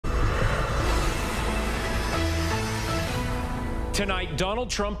Tonight, Donald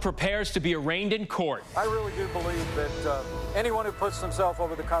Trump prepares to be arraigned in court. I really do believe that anyone who puts himself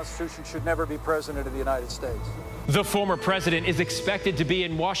over the Constitution should never be president of the United States. The former president is expected to be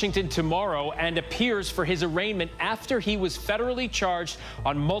in Washington tomorrow and appears for his arraignment after he was federally charged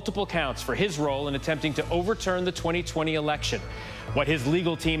on multiple counts for his role in attempting to overturn the 2020 election. What his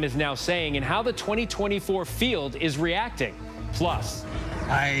legal team is now saying and how the 2024 field is reacting. Plus,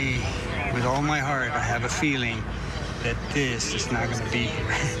 with all my heart, I have a feeling that this is not going to be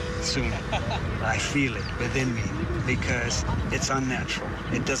here soon. I feel it within me because it's unnatural.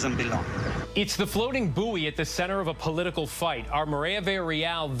 It doesn't belong. It's the floating buoy at the center of a political fight. Our Maria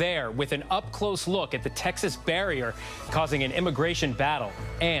Villarreal there with an up-close look at the Texas barrier causing an immigration battle.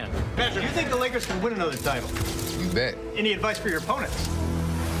 And Patrick, do you think the Lakers can win another title? You bet. Any advice for your opponents?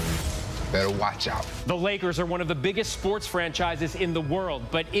 Better watch out. The Lakers are one of the biggest sports franchises in the world,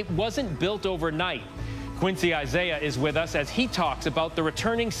 but it wasn't built overnight. Quincy Isaiah is with us as he talks about the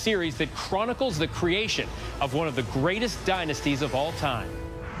returning series that chronicles the creation of one of the greatest dynasties of all time.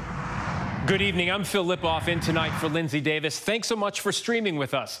 Good evening. I'm Phil Lipoff in tonight for Lindsay Davis. Thanks so much for streaming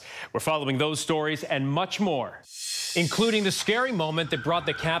with us. We're following those stories and much more, including the scary moment that brought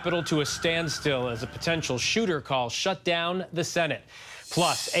the Capitol to a standstill as a potential shooter call shut down the Senate.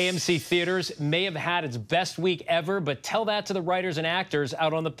 Plus, AMC Theaters may have had its best week ever, but tell that to the writers and actors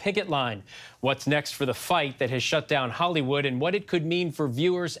out on the picket line. What's next for the fight that has shut down Hollywood and what it could mean for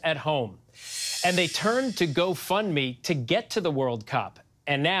viewers at home. And they turned to GoFundMe to get to the World Cup.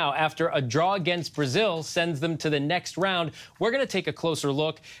 And now, after a draw against Brazil sends them to the next round, we're going to take a closer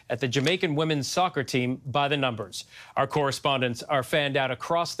look at the Jamaican women's soccer team by the numbers. Our correspondents are fanned out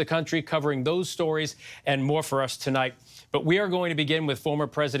across the country covering those stories and more for us tonight. But we are going to begin with former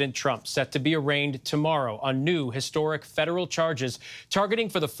President Trump, set to be arraigned tomorrow on new historic federal charges targeting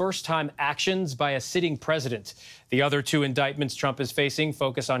for the first time actions by a sitting president. The other two indictments Trump is facing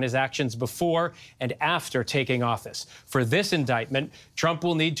focus on his actions before and after taking office. For this indictment, Trump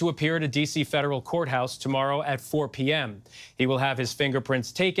will need to appear at a D.C. federal courthouse tomorrow at 4 p.m. He will have his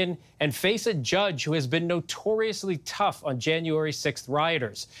fingerprints taken and face a judge who has been notoriously tough on January 6th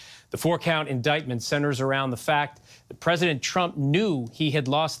rioters. The four-count indictment centers around the fact that President Trump knew he had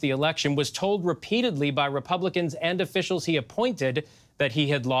lost the election, was told repeatedly by Republicans and officials he appointed that he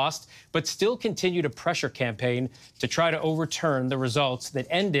had lost, but still continued a pressure campaign to try to overturn the results that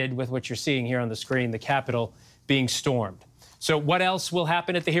ended with what you're seeing here on the screen, the Capitol being stormed. So what else will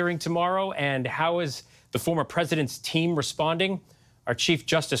happen at the hearing tomorrow, and how is the former president's team responding? Our Chief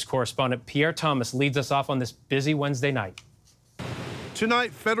Justice correspondent, Pierre Thomas, leads us off on this busy Wednesday night.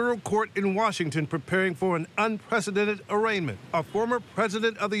 Tonight, federal court in Washington preparing for an unprecedented arraignment. A former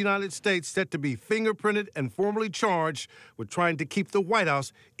president of the United States set to be fingerprinted and formally charged with trying to keep the White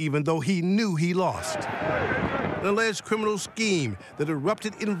House even though he knew he lost. An alleged criminal scheme that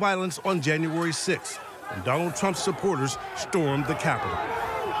erupted in violence on January 6th, when Donald Trump's supporters stormed the Capitol.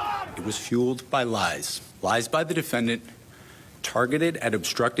 It was fueled by lies. Lies by the defendant, targeted at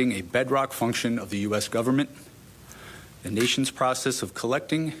obstructing a bedrock function of the U.S. government, the nation's process of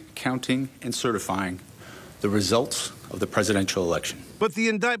collecting, counting, and certifying the results of the presidential election. But the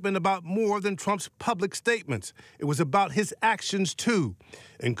indictment about more than Trump's public statements. It was about his actions, too,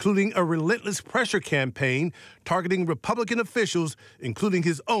 including a relentless pressure campaign targeting Republican officials, including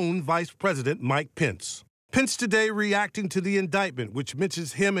his own Vice President, Mike Pence. Pence today reacting to the indictment, which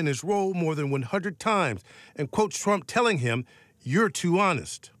mentions him and his role more than 100 times, and quotes Trump telling him, "You're too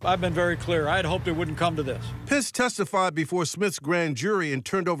honest." I've been very clear. I had hoped it wouldn't come to this. Pence testified before Smith's grand jury and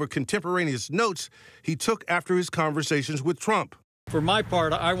turned over contemporaneous notes he took after his conversations with Trump. For my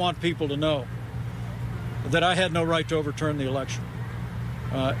part, I want people to know that I had no right to overturn the election,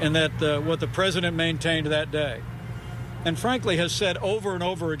 and that what the president maintained that day, and frankly has said over and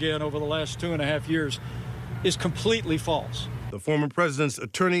over again over the last 2.5 years, is completely false. The former president's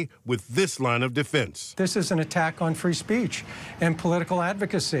attorney with this line of defense. This is an attack on free speech and political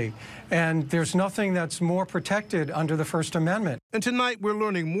advocacy, and there's nothing that's more protected under the First Amendment. And tonight we're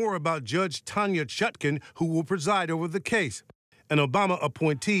learning more about Judge Tanya Chutkan, who will preside over the case. An Obama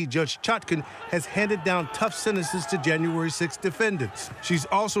appointee, Judge Chutkan, has handed down tough sentences to January 6 defendants. She's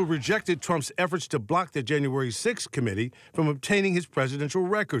also rejected Trump's efforts to block the January 6 committee from obtaining his presidential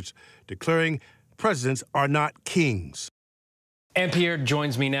records, declaring presidents are not kings. And Pierre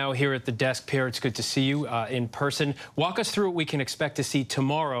joins me now here at the desk. Pierre, it's good to see you in person. Walk us through what we can expect to see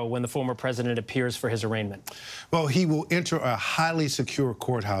tomorrow when the former president appears for his arraignment. Well, he will enter a highly secure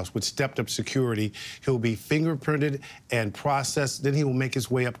courthouse with stepped-up security. He'll be fingerprinted and processed. Then he will make his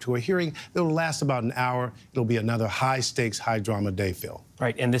way up to a hearing that will last about an hour. It'll be another high-stakes, high-drama day, Phil.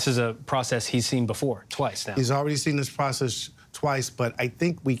 Right, and this is a process he's seen before, twice now. He's already seen this process twice, but I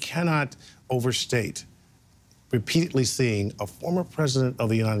think we cannot overstate repeatedly seeing a former president of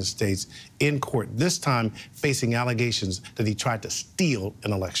the United States in court, this time facing allegations that he tried to steal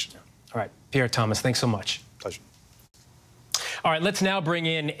an election. All right, Pierre Thomas, thanks so much. Pleasure. All right, let's now bring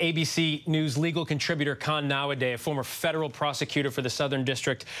in ABC News legal contributor Con Nowadaye, a former federal prosecutor for the Southern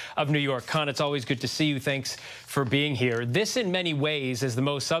District of New York. Con, it's always good to see you. Thanks for being here. This, in many ways, is the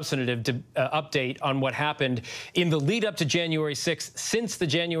most substantive update on what happened in the lead up to January 6th since the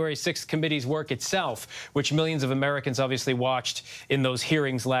January 6th committee's work itself, which millions of Americans obviously watched in those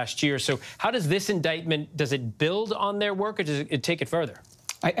hearings last year. So how does this indictment, does it build on their work or does it take it further?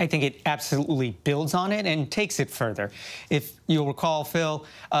 I think it absolutely builds on it and takes it further. If you'll recall, Phil,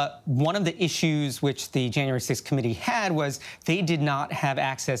 one of the issues which the January 6th committee had was they did not have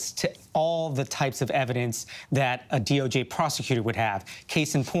access to all the types of evidence that a DOJ prosecutor would have.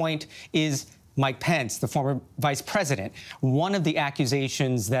 Case in point is Mike Pence, the former vice president. One of the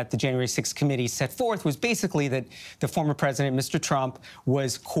accusations that the January 6th committee set forth was basically that the former president, Mr. Trump,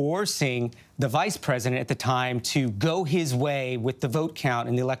 was coercing the vice president at the time to go his way with the vote count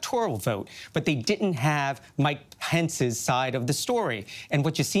and the electoral vote. But they didn't have Mike Pence's side of the story. And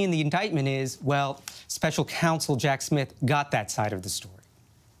what you see in the indictment is, well, special counsel Jack Smith got that side of the story.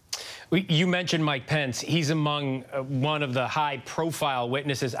 You mentioned Mike Pence. He's among one of the high-profile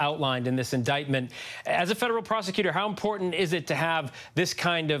witnesses outlined in this indictment. As a federal prosecutor, how important is it to have this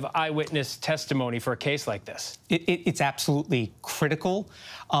kind of eyewitness testimony for a case like this? It's absolutely critical.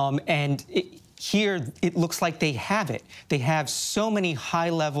 Here, it looks like they have it. They have so many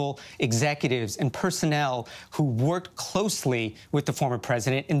high-level executives and personnel who worked closely with the former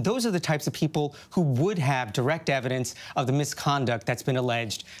president, and those are the types of people who would have direct evidence of the misconduct that's been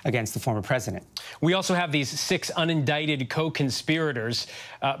alleged against the former president. We also have these 6 unindicted co-conspirators.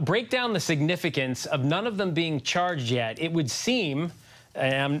 Break down the significance of none of them being charged yet. It would seem,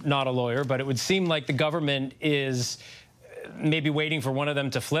 and I'm not a lawyer, but it would seem like the government is maybe waiting for one of them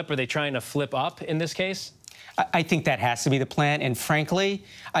to flip. Are they trying to flip up in this case? I think that has to be the plan. And frankly,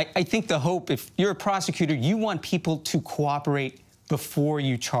 I think the hope, if you're a prosecutor, you want people to cooperate before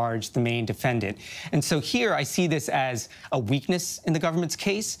you charge the main defendant. And so here I see this as a weakness in the government's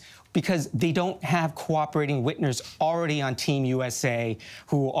case because they don't have cooperating witnesses already on Team USA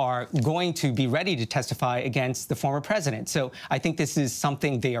who are going to be ready to testify against the former president. So I think this is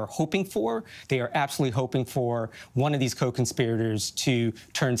something they are hoping for. They are absolutely hoping for one of these co-conspirators to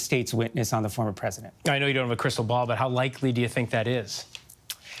turn state's witness on the former president. I know you don't have a crystal ball, but how likely do you think that is?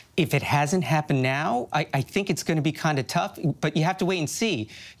 If it hasn't happened now, I think it's going to be kind of tough, but you have to wait and see.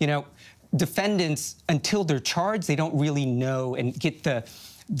 You know, defendants, until they're charged, they don't really know and get the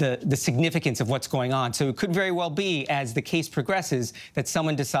significance of what's going on. So it could very well be, as the case progresses, that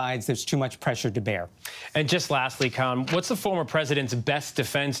someone decides there's too much pressure to bear. And just lastly, Con, what's the former president's best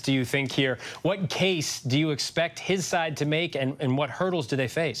defense, do you think, here? What case do you expect his side to make, and what hurdles do they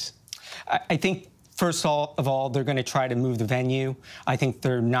face? I think, first of all, they're going to try to move the venue. I think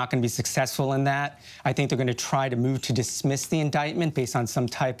they're not going to be successful in that. I think they're going to try to move to dismiss the indictment based on some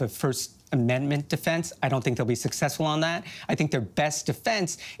type of First Amendment defense. I don't think they'll be successful on that. I think their best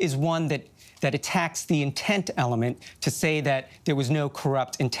defense is one that attacks the intent element, to say that there was no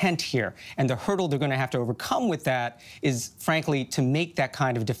corrupt intent here. And the hurdle they're going to have to overcome with that is, frankly, to make that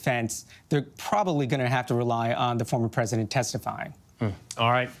kind of defense, they're probably going to have to rely on the former president testifying. All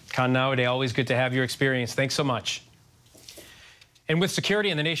right. Con Nowadaye, always good to have your experience. Thanks so much. And with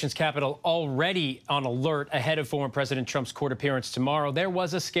security in the nation's capital already on alert ahead of former President Trump's court appearance tomorrow, there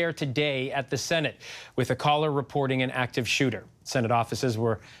was a scare today at the Senate with a caller reporting an active shooter. Senate offices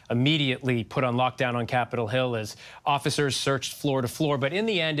were immediately put on lockdown on Capitol Hill as officers searched floor to floor. But in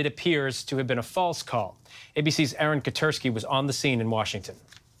the end, it appears to have been a false call. ABC's Aaron Katersky was on the scene in Washington.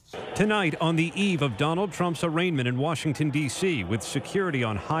 Tonight, on the eve of Donald Trump's arraignment in Washington, D.C., with security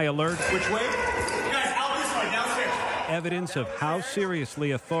on high alert. Which way? You guys, out this way, downstairs. Evidence of how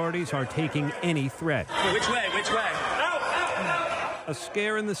seriously authorities are taking any threat. Which way? Which way? A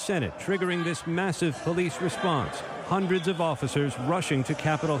scare in the Senate triggering this massive police response. Hundreds of officers rushing to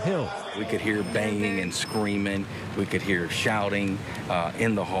Capitol Hill. We could hear banging and screaming. We could hear shouting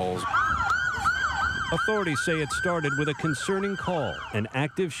in the halls. Authorities say it started with a concerning call, an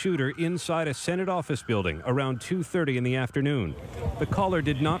active shooter inside a Senate office building around 2:30 in the afternoon. The caller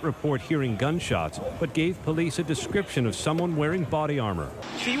did not report hearing gunshots, but gave police a description of someone wearing body armor.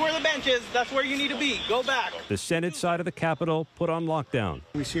 See where the bench is, that's where you need to be. Go back. The Senate side of the Capitol put on lockdown.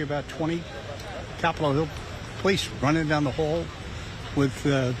 We see about 20 Capitol Hill police running down the hall with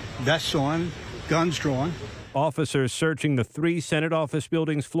vests on, guns drawn. Officers searching the 3 Senate office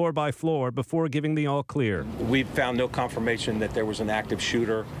buildings floor by floor before giving the all clear. We found no confirmation that there was an active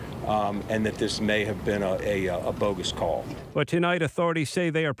shooter and that this may have been a bogus call. But tonight, authorities say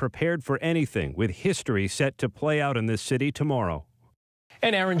they are prepared for anything, with history set to play out in this city tomorrow.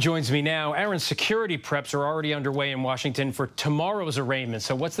 And Aaron joins me now. Aaron, security preps are already underway in Washington for tomorrow's arraignment.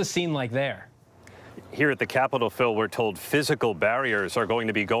 So what's the scene like there? Here at the Capitol, Phil, we're told physical barriers are going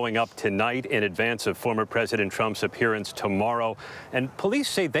to be going up tonight in advance of former President Trump's appearance tomorrow. And police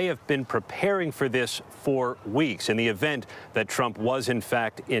say they have been preparing for this for weeks in the event that Trump was, in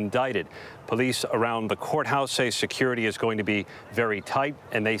fact, indicted. Police around the courthouse say security is going to be very tight,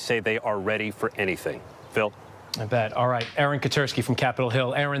 and they say they are ready for anything. Phil? I bet. All right. Aaron Katersky from Capitol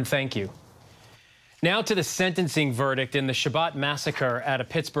Hill. Aaron, thank you. Now to the sentencing verdict in the Shabbat massacre at a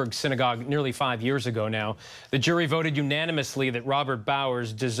Pittsburgh synagogue nearly 5 years ago now. The jury voted unanimously that Robert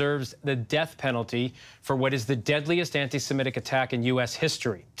Bowers deserves the death penalty for what is the deadliest anti-Semitic attack in U.S.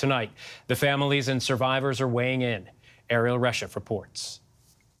 history. Tonight, the families and survivors are weighing in. Ariel Reshef reports.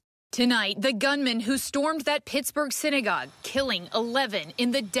 Tonight, the gunman who stormed that Pittsburgh synagogue, killing 11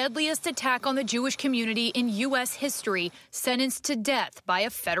 in the deadliest attack on the Jewish community in U.S. history, sentenced to death by a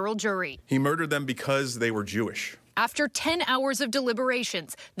federal jury. He murdered them because they were Jewish. After 10 hours of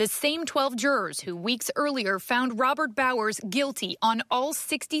deliberations, the same 12 jurors who weeks earlier found Robert Bowers guilty on all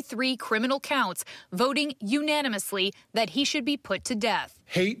 63 criminal counts, voting unanimously that he should be put to death.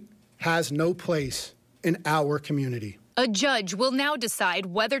 Hate has no place in our community. A judge will now decide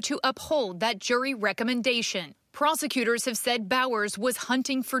whether to uphold that jury recommendation. Prosecutors have said Bowers was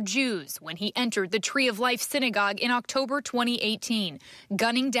hunting for Jews when he entered the Tree of Life synagogue in October 2018,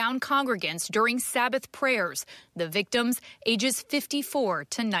 gunning down congregants during Sabbath prayers, the victims ages 54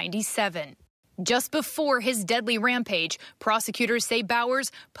 to 97. Just before his deadly rampage, prosecutors say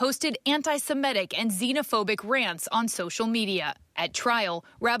Bowers posted anti-Semitic and xenophobic rants on social media. At trial,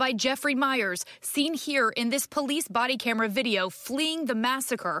 Rabbi Jeffrey Myers, seen here in this police body camera video fleeing the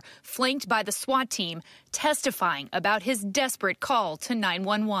massacre, flanked by the SWAT team, testifying about his desperate call to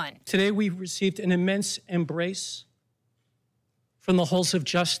 911. Today we received an immense embrace from the halls of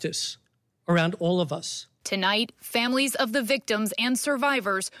justice around all of us. Tonight, families of the victims and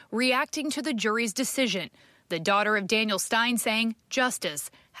survivors reacting to the jury's decision. The daughter of Daniel Stein saying justice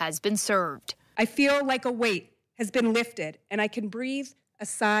has been served. I feel like a weight has been lifted and I can breathe a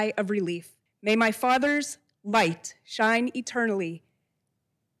sigh of relief. May my father's light shine eternally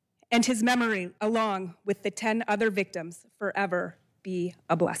and his memory, along with the 10 other victims, forever be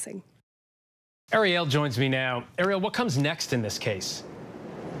a blessing. Ariel joins me now. Ariel, what comes next in this case?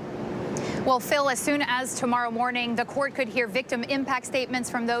 Well, Phil, as soon as tomorrow morning, the court could hear victim impact statements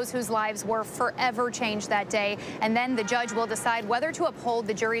from those whose lives were forever changed that day. And then the judge will decide whether to uphold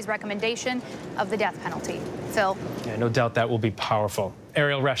the jury's recommendation of the death penalty. Phil? Yeah, no doubt that will be powerful.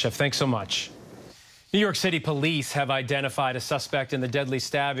 Ariel Reshef, thanks so much. New York City police have identified a suspect in the deadly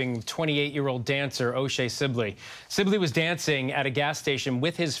stabbing 28-year-old dancer O'Shea Sibley. Sibley was dancing at a gas station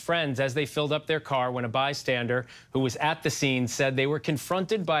with his friends as they filled up their car when a bystander who was at the scene said they were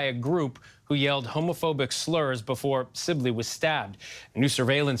confronted by a group who yelled homophobic slurs before Sibley was stabbed. A new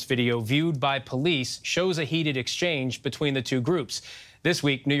surveillance video viewed by police shows a heated exchange between the two groups. This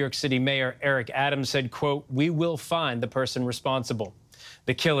week, New York City Mayor Eric Adams said, quote, "We will find the person responsible."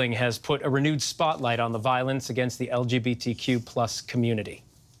 The killing has put a renewed spotlight on the violence against the LGBTQ+ community.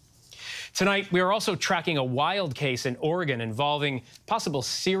 Tonight, we are also tracking a wild case in Oregon involving possible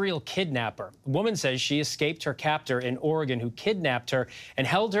serial kidnapper. A woman says she escaped her captor in Oregon who kidnapped her and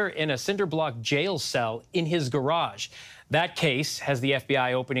held her in a cinderblock jail cell in his garage. That case has the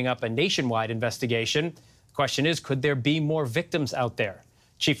FBI opening up a nationwide investigation. The question is, could there be more victims out there?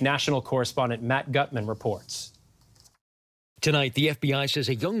 Chief National Correspondent Matt Gutman reports. Tonight, the FBI says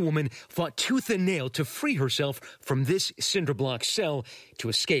a young woman fought tooth and nail to free herself from this cinderblock cell to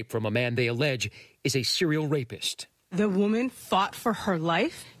escape from a man they allege is a serial rapist. The woman fought for her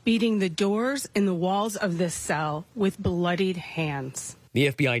life, beating the doors and the walls of this cell with bloodied hands. The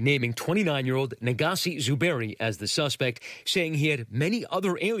FBI naming 29-year-old Nagasi Zuberi as the suspect, saying he had many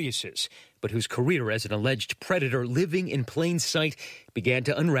other aliases, but whose career as an alleged predator living in plain sight began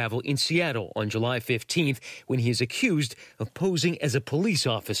to unravel in Seattle on July 15th when he is accused of posing as a police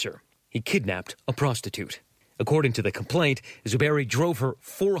officer. He kidnapped a prostitute. According to the complaint, Zuberi drove her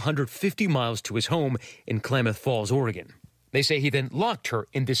 450 miles to his home in Klamath Falls, Oregon. They say he then locked her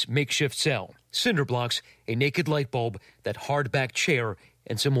in this makeshift cell. Cinder blocks, a naked light bulb, that hardback chair,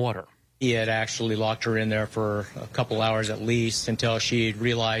 and some water. He had actually locked her in there for a couple hours at least until she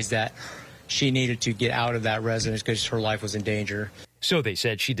realized that she needed to get out of that residence because her life was in danger. So they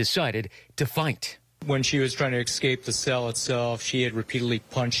said she decided to fight. When she was trying to escape the cell itself, she had repeatedly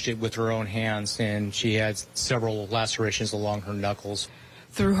punched it with her own hands, and she had several lacerations along her knuckles.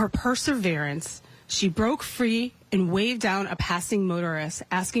 Through her perseverance, she broke free and waved down a passing motorist,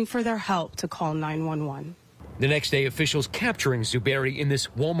 asking for their help to call 911. The next day, officials capturing Zubairi in this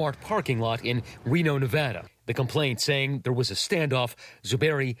Walmart parking lot in Reno, Nevada. The complaint saying there was a standoff,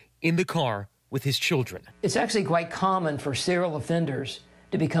 Zubairi in the car with his children. It's actually quite common for serial offenders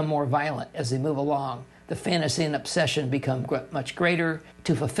to become more violent as they move along. The fantasy and obsession become much greater.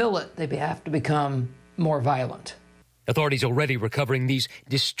 To fulfill it, they have to become more violent. Authorities already recovering these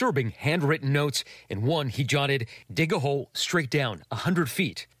disturbing handwritten notes. In one, he jotted, "Dig a hole straight down 100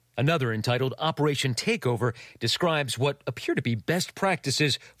 feet." Another, entitled Operation Takeover, describes what appear to be best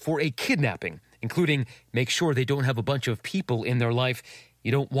practices for a kidnapping, including make sure they don't have a bunch of people in their life.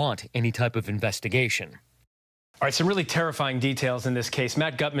 You don't want any type of investigation. All right, some really terrifying details in this case.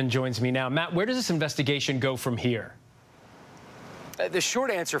 Matt Gutman joins me now. Matt, where does this investigation go from here? The short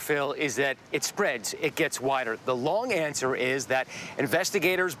answer, Phil, is that it spreads, it gets wider. The long answer is that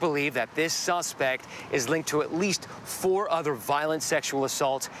investigators believe that this suspect is linked to at least 4 other violent sexual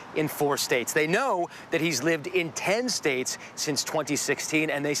assaults in 4 states. They know that he's lived in 10 states since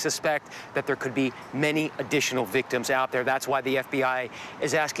 2016, and they suspect that there could be many additional victims out there. That's why the FBI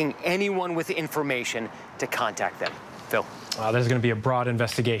is asking anyone with information to contact them. Phil. Wow, there's going to be a broad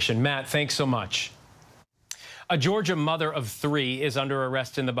investigation. Matt, thanks so much. A Georgia mother of 3 is under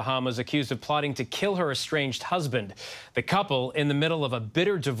arrest in the Bahamas, accused of plotting to kill her estranged husband. The couple, in the middle of a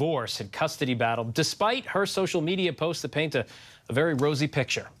bitter divorce, had custody battle, despite her social media posts that paint a very rosy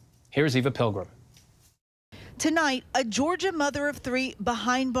picture. Here's Eva Pilgrim. Tonight, a Georgia mother of 3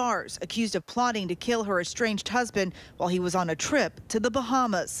 behind bars, accused of plotting to kill her estranged husband while he was on a trip to the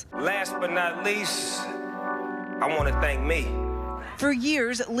Bahamas. Last but not least, I want to thank me. For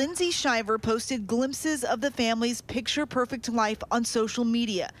years, Lindsay Shiver posted glimpses of the family's picture-perfect life on social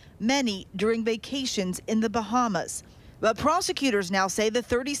media, many during vacations in the Bahamas. But prosecutors now say the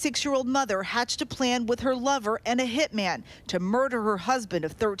 36-year-old mother hatched a plan with her lover and a hitman to murder her husband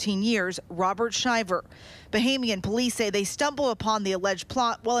of 13 years, Robert Shiver. Bahamian police say they stumbled upon the alleged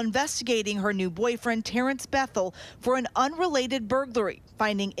plot while investigating her new boyfriend, Terrence Bethel, for an unrelated burglary,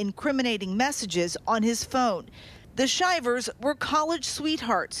 finding incriminating messages on his phone. The Shivers were college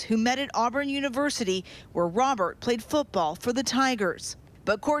sweethearts who met at Auburn University, where Robert played football for the Tigers.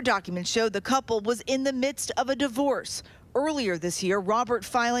 But court documents show the couple was in the midst of a divorce. Earlier this year, Robert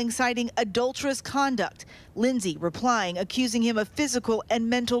filing citing adulterous conduct, Lindsay replying accusing him of physical and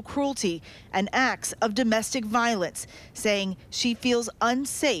mental cruelty and acts of domestic violence, saying she feels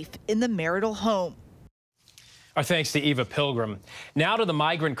unsafe in the marital home. Our thanks to Eva Pilgrim. Now to the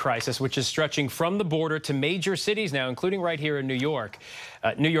migrant crisis, which is stretching from the border to major cities now, including right here in New York.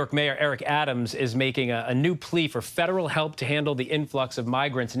 New York Mayor Eric Adams is making a new plea for federal help to handle the influx of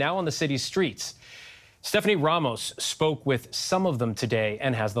migrants now on the city's streets. Stephanie Ramos spoke with some of them today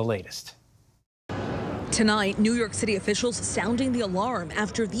and has the latest. Tonight, New York City officials sounding the alarm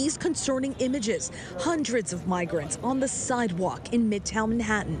after these concerning images. Hundreds of migrants on the sidewalk in Midtown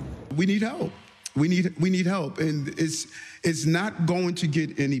Manhattan. We need help. We need help, and it's not going to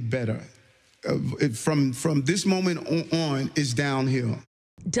get any better. From this moment on, it's downhill.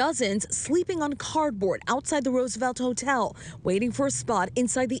 Dozens sleeping on cardboard outside the Roosevelt Hotel, waiting for a spot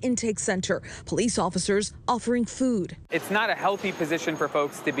inside the intake center. Police officers offering food. It's not a healthy position for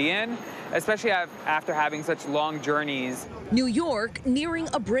folks to be in, especially after having such long journeys. New York nearing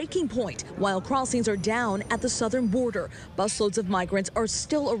a breaking point. While crossings are down at the southern border, busloads of migrants are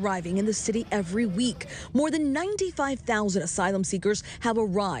still arriving in the city every week. More than 95,000 asylum seekers have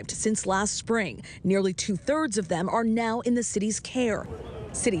arrived since last spring. Nearly 2/3 of them are now in the city's care.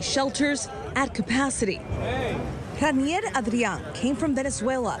 City shelters at capacity. Ranier Adrian came from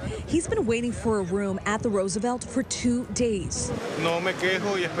Venezuela. He's been waiting for a room at the Roosevelt for 2 days.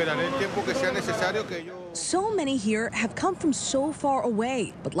 So many here have come from so far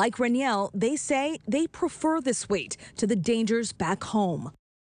away, but like Raniel, they say they prefer this wait to the dangers back home.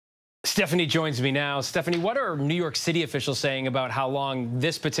 Stephanie joins me now. Stephanie, what are New York City officials saying about how long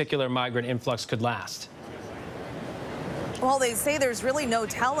this particular migrant influx could last? Well, they say there's really no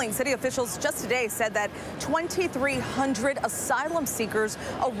telling. City officials just today said that 2,300 asylum seekers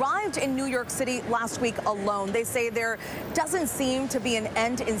arrived in New York City last week alone. They say there doesn't seem to be an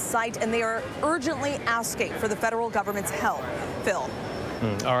end in sight, and they are urgently asking for the federal government's help. Phil.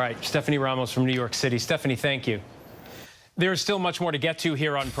 All right. Stephanie Ramos from New York City. Stephanie, thank you. There's still much more to get to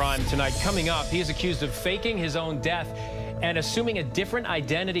here on Prime tonight. Coming up, he is accused of faking his own death and assuming a different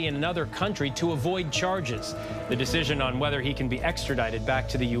identity in another country to avoid charges. The decision on whether he can be extradited back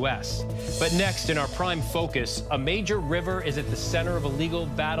to the U.S. But next, in our prime focus, a major river is at the center of a legal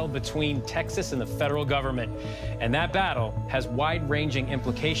battle between Texas and the federal government. And that battle has wide-ranging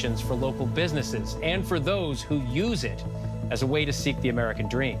implications for local businesses and for those who use it as a way to seek the American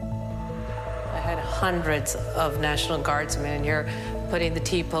dream. I had hundreds of National Guardsmen, and you're putting the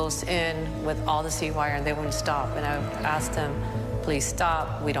T-posts in with all the sea wire, and they wouldn't stop. And I asked them, please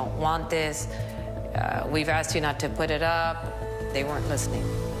stop. We don't want this. We've asked you not to put it up. They weren't listening.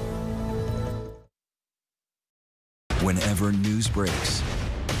 Whenever news breaks,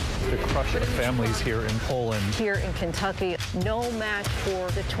 the crush of families here in Poland. Here in Kentucky, no match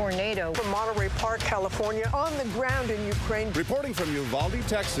for the tornado. From Monterey Park, California, on the ground in Ukraine. Reporting from Uvalde,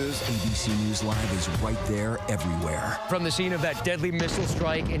 Texas. ABC News Live is right there everywhere. From the scene of that deadly missile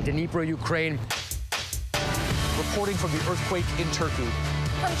strike in Dnipro, Ukraine. Reporting from the earthquake in Turkey.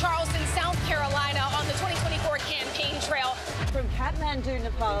 From Charleston, South Carolina, on the 2024 campaign trail. From Kathmandu,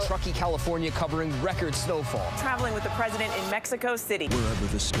 Nepal. In Truckee, California, covering record snowfall. Traveling with the president in Mexico City. Wherever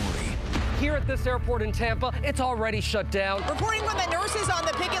the story. Here at this airport in Tampa, it's already shut down. Reporting from the nurses on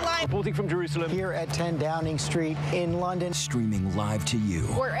the picket line. Reporting from Jerusalem. Here at 10 Downing Street in London. Streaming live to you.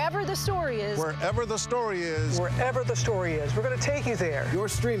 Wherever the story is. Wherever the story is. Wherever the story is. We're going to take you there. You're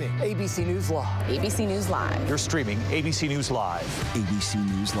streaming ABC News Live. ABC News Live. You're streaming ABC News Live. ABC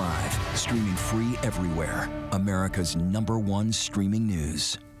News Live. Streaming free everywhere. America's #1 streaming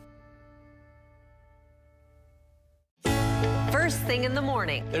news. First thing in the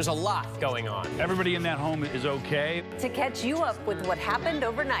morning. There's a lot going on. Everybody in that home is okay. To catch you up with what happened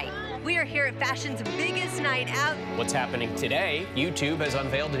overnight. We are here at fashion's biggest night out. What's happening today? YouTube has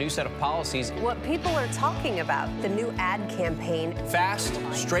unveiled a new set of policies. What people are talking about. The new ad campaign. Fast,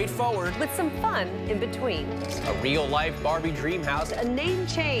 straightforward. With some fun in between. A real-life Barbie dream house. A name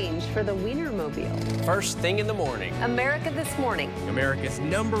change for the Wienermobile. First thing in the morning. America This Morning. America's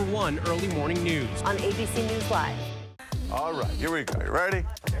 #1 early morning news. On ABC News Live. All right, here we go. You ready?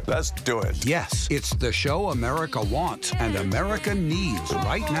 Let's do it. Yes, it's the show America wants and America needs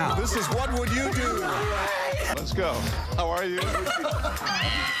right now. This is What Would You Do? Let's go. How are you?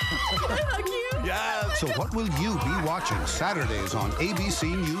 Yes. So what will you be watching Saturdays on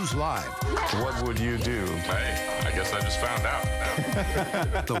ABC News Live? What would you do? Hey, I guess I just found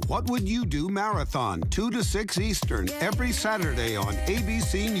out. The What Would You Do Marathon, 2 to 6 Eastern, every Saturday on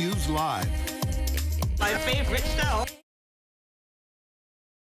ABC News Live. My favorite show.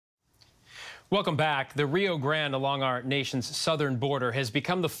 Welcome back. The Rio Grande along our nation's southern border has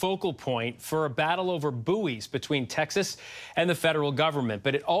become the focal point for a battle over buoys between Texas and the federal government.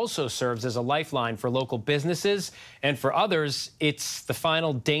 But it also serves as a lifeline for local businesses. And for others, it's the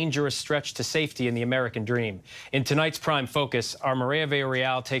final dangerous stretch to safety in the American dream. In tonight's Prime Focus, our Maria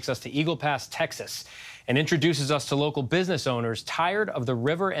Villarreal takes us to Eagle Pass, Texas, and introduces us to local business owners tired of the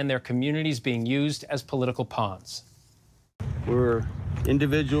river and their communities being used as political pawns. We're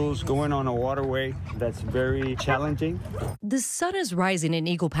individuals going on a waterway that's very challenging. The sun is rising in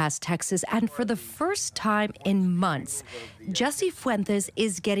Eagle Pass, Texas, and for the first time in months, Jesse Fuentes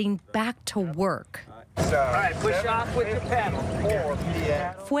is getting back to work. All right, push off with your paddle.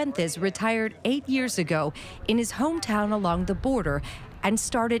 Fuentes retired 8 years ago in his hometown along the border and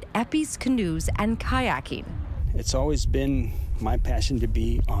started Epi's Canoes and Kayaking. It's always been my passion to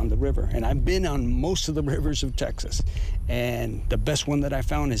be on the river, and I've been on most of the rivers of Texas, and the best one that I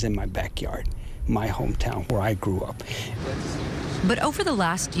found is in my backyard, my hometown where I grew up. But over the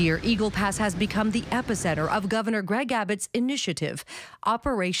last year, Eagle Pass has become the epicenter of Governor Greg Abbott's initiative,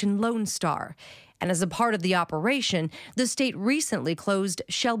 Operation Lone Star. And as a part of the operation, the state recently closed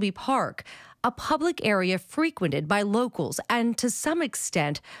Shelby Park, a public area frequented by locals and, to some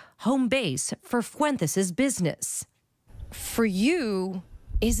extent, home base for Fuentes' business. For you,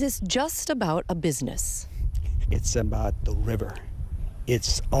 is this just about a business? It's about the river.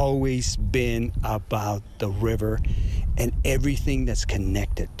 It's always been about the river and everything that's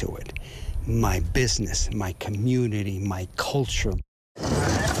connected to it. My business, my community, my culture.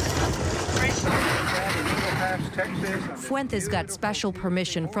 Fuentes got special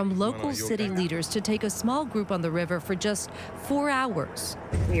permission from local city leaders to take a small group on the river for just 4 hours.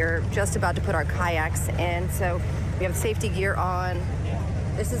 We are just about to put our kayaks in, so we have safety gear on.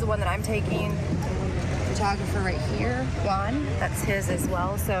 This is the one that I'm taking. Photographer right here, Juan, that's his as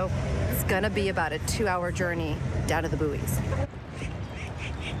well. So it's gonna be about a 2-hour journey down to the buoys.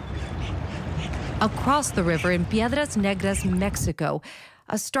 Across the river in Piedras Negras, Mexico,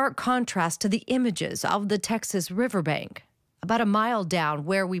 a stark contrast to the images of the Texas riverbank. About a mile down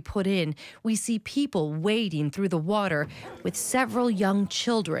where we put in, we see people wading through the water with several young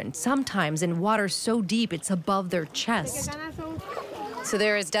children, sometimes in water so deep it's above their chest. So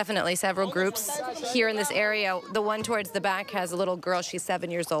there is definitely several groups here in this area. The one towards the back has a little girl. She's 7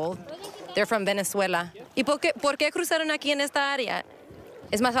 years old. They're from Venezuela. ¿Y por qué cruzaron aquí en esta área?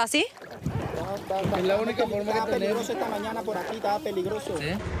 ¿Es más fácil?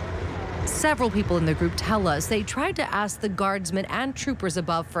 Several people in the group tell us they tried to ask the guardsmen and troopers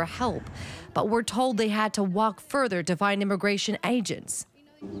above for help, but were told they had to walk further to find immigration agents.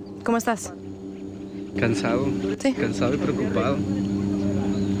 ¿Cómo estás? Cansado, ¿Sí? Cansado y preocupado,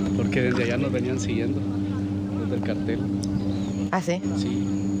 porque desde allá nos venían siguiendo, desde el cartel. ¿Ah, sí? Sí.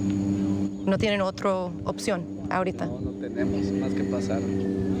 ¿No tienen otra opción ahorita? No tenemos más que pasar,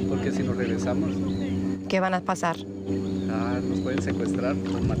 porque si nos regresamos... ¿Qué van a pasar? Nos pueden secuestrar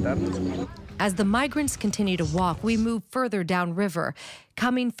o matarnos. As the migrants continue to walk, we move further downriver,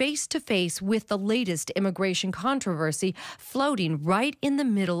 coming face to face with the latest immigration controversy floating right in the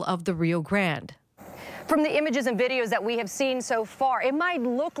middle of the Rio Grande. From the images and videos that we have seen so far, it might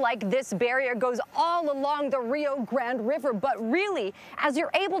look like this barrier goes all along the Rio Grande River, but really, as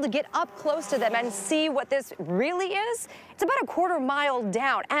you're able to get up close to them and see what this really is, it's about a quarter mile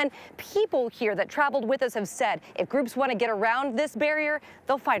down. And people here that traveled with us have said if groups want to get around this barrier,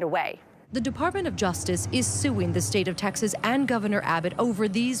 they'll find a way. The Department of Justice is suing the state of Texas and Governor Abbott over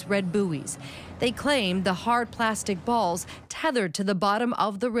these red buoys. They claim the hard plastic balls tethered to the bottom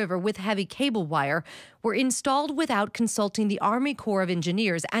of the river with heavy cable wire were installed without consulting the Army Corps of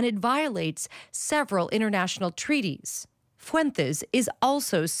Engineers, and it violates several international treaties. Fuentes is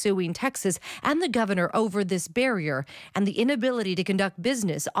also suing Texas and the governor over this barrier and the inability to conduct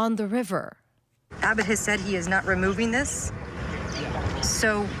business on the river. Abbott has said he is not removing this.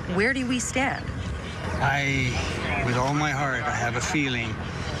 So where do we stand? With all my heart, I have a feeling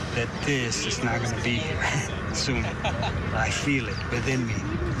that this is not going to be here soon. I feel it within me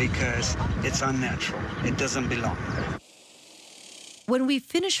because it's unnatural. It doesn't belong. When we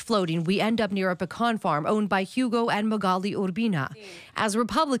finish floating, we end up near a pecan farm owned by Hugo and Magali Urbina. As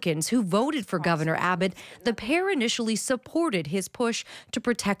Republicans who voted for Governor Abbott, the pair initially supported his push to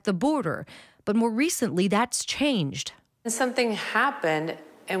protect the border. But more recently, that's changed. Something happened,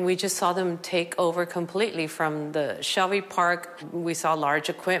 and we just saw them take over completely from the Shelby Park. We saw large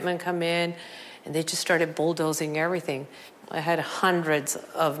equipment come in, and they just started bulldozing everything. I had hundreds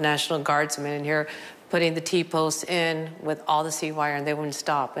of National Guardsmen in here putting the T-posts in with all the sea wire, and they wouldn't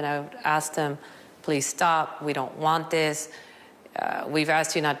stop. And I would ask them, please stop. We don't want this. We've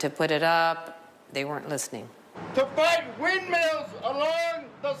asked you not to put it up. They weren't listening. To fight windmills along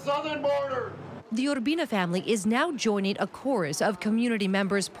the southern border. The Urbina family is now joining a chorus of community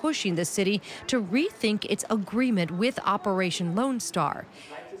members pushing the city to rethink its agreement with Operation Lone Star.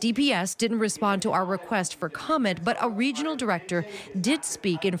 DPS didn't respond to our request for comment, but a regional director did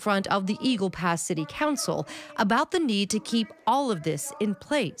speak in front of the Eagle Pass City Council about the need to keep all of this in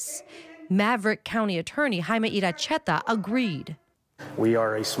place. Maverick County Attorney Jaime Iracheta agreed. We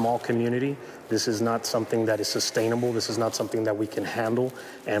are a small community. This is not something that is sustainable. This is not something that we can handle,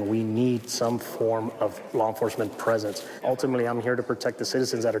 and we need some form of law enforcement presence. Ultimately, I'm here to protect the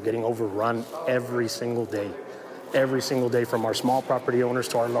citizens that are getting overrun every single day. Every single day, from our small property owners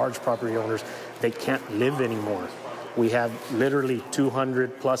to our large property owners, they can't live anymore. We have literally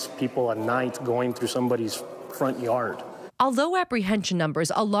 200 plus people a night going through somebody's front yard. Although apprehension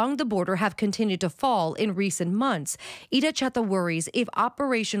numbers along the border have continued to fall in recent months, Iracheta worries if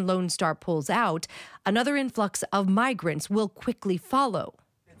Operation Lone Star pulls out, another influx of migrants will quickly follow.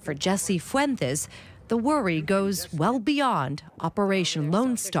 For Jesse Fuentes, the worry goes well beyond Operation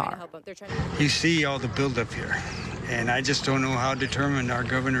Lone Star. You see all the buildup here, and I just don't know how determined our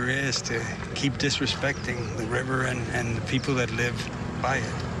governor is to keep disrespecting the river and the people that live by it.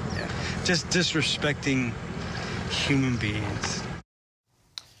 Yeah. Just disrespecting human beings.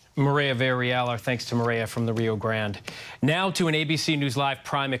 Maria Villarreal, our thanks to Maria from the Rio Grande. Now to an ABC News Live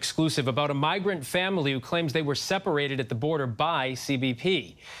Prime exclusive about a migrant family who claims they were separated at the border by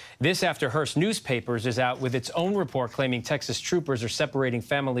CBP. This after Hearst Newspapers is out with its own report claiming Texas troopers are separating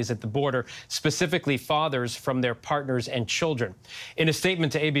families at the border, specifically fathers from their partners and children. In a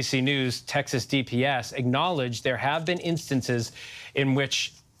statement to ABC News, Texas DPS acknowledged there have been instances in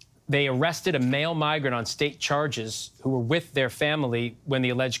which they arrested a male migrant on state charges who were with their family when the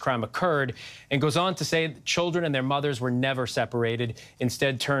alleged crime occurred, and goes on to say that children and their mothers were never separated,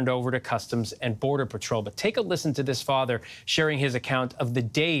 instead turned over to Customs and Border Patrol. But take a listen to this father sharing his account of the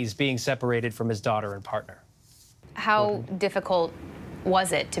days being separated from his daughter and partner. How difficult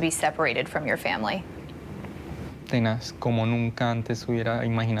was it to be separated from your family? tenaz como nunca antes hubiera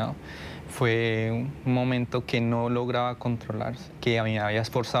imaginado. Fue un momento que no lograba controlarse, que me había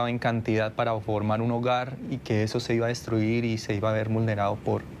esforzado en cantidad para formar un hogar y que eso se iba a destruir y se iba a ver vulnerado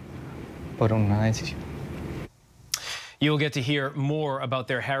por una decisión. You'll get to hear more about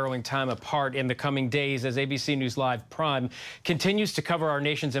their harrowing time apart in the coming days as ABC News Live Prime continues to cover our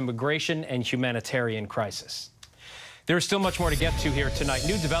nation's immigration and humanitarian crisis. There is still much more to get to here tonight.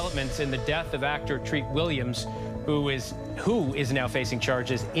 New developments in the death of actor Treat Williams, who is now facing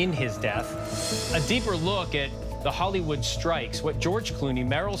charges in his death. A deeper look at the Hollywood strikes, what George Clooney,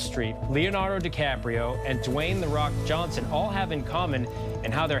 Meryl Streep, Leonardo DiCaprio, and Dwayne "The Rock" Johnson all have in common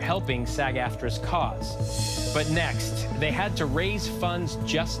and how they're helping SAG-AFTRA's cause. But next, they had to raise funds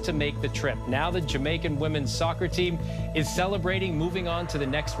just to make the trip. Now the Jamaican women's soccer team is celebrating moving on to the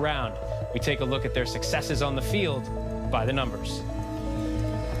next round. We take a look at their successes on the field by the numbers.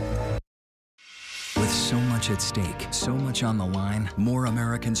 With so much at stake, so much on the line, more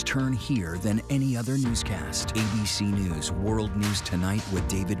Americans turn here than any other newscast. ABC News World News Tonight with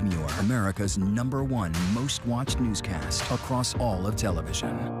David Muir, America's #1 most watched newscast across all of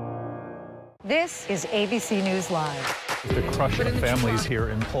television. This is ABC News Live. The crush of families here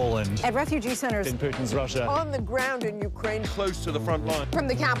in Poland. At refugee centers in Putin's Russia. On the ground in Ukraine. Close to the front line. From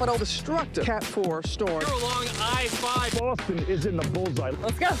the capital. Destructive Cat 4 storm. You're along I-5. Boston is in the bullseye.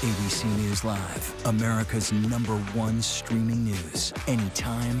 Let's go. ABC News Live, America's #1 streaming news.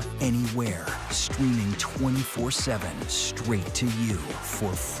 Anytime, anywhere. Streaming 24/7, straight to you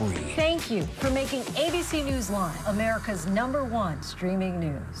for free. Thank you for making ABC News Live America's #1 streaming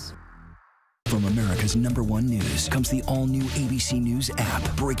news. From America's #1 news comes the all-new ABC News app.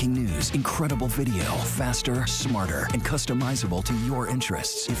 Breaking news, incredible video, faster, smarter, and customizable to your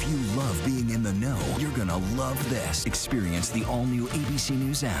interests. If you love being in the know, you're gonna love this. Experience the all-new ABC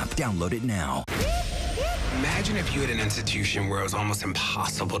News app. Download it now. Imagine if you had an institution where it was almost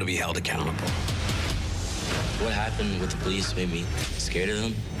impossible to be held accountable. What happened with the police made me scared of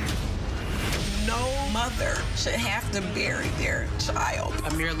them. No mother should have to bury their child.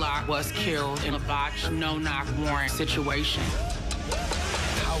 Amir Locke was killed in a botched, no-knock warrant situation.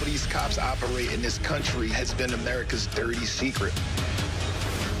 How these cops operate in this country has been America's dirty secret.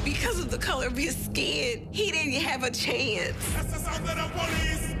 Because of the color of his skin, he didn't have a chance.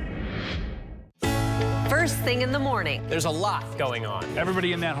 First thing in the morning. There's a lot going on.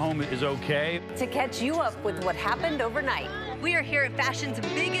 Everybody in that home is okay. To catch you up with what happened overnight. We are here at fashion's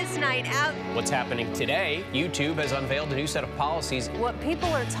biggest night out. What's happening today? YouTube has unveiled a new set of policies. What people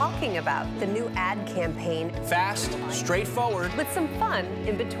are talking about, the new ad campaign. Fast, straightforward. With some fun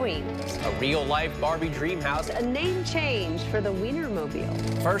in between. A real-life Barbie dream house. A name change for the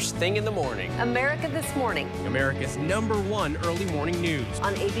Wienermobile. First thing in the morning. America This Morning. America's #1 early morning news.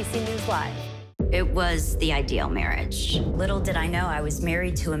 On ABC News Live. It was the ideal marriage. Little did I know I was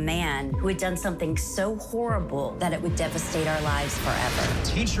married to a man who had done something so horrible that it would devastate our lives forever.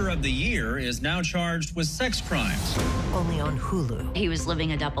 Teacher of the Year is now charged with sex crimes. Only on Hulu. He was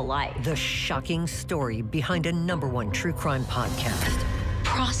living a double life. The shocking story behind a #1 true crime podcast.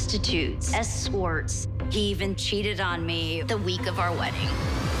 Prostitutes, escorts. He even cheated on me the week of our wedding.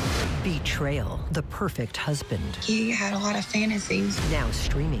 Betrayal, the perfect husband. He had a lot of fantasies. Now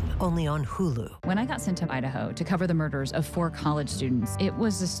streaming only on Hulu. When I got sent to Idaho to cover the murders of 4 college students, it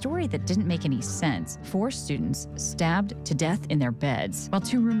was a story that didn't make any sense. 4 students stabbed to death in their beds while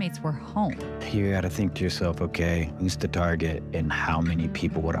 2 roommates were home. You gotta think to yourself, okay, who's the target and how many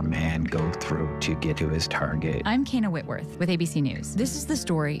people would a man go through to get to his target? I'm Kana Whitworth with ABC News. This is the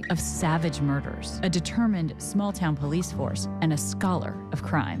story of savage murders, a determined small-town police force, and a scholar of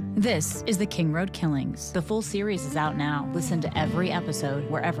crime. This is the King Road Killings. The full series is out now. Listen to every episode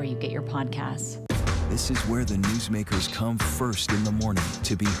wherever you get your podcasts. This is where the newsmakers come first in the morning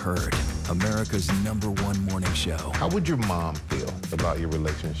to be heard. America's #1 morning show. How would your mom feel about your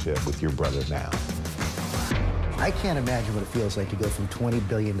relationship with your brother now? I can't imagine what it feels like to go from $20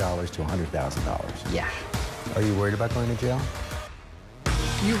 billion to $100,000. Yeah. Are you worried about going to jail?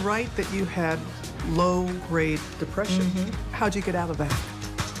 You write that you had low-grade depression. How'd you get out of that?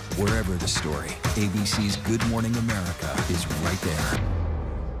 Wherever the story, ABC's Good Morning America is right there.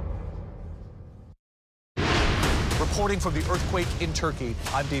 Reporting from the earthquake in Turkey,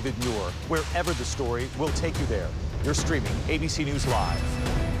 I'm David Muir. Wherever the story, we'll take you there. You're streaming ABC News Live.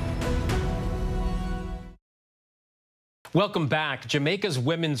 Welcome back. Jamaica's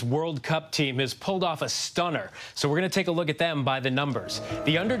Women's World Cup team has pulled off a stunner, so we're going to take a look at them by the numbers.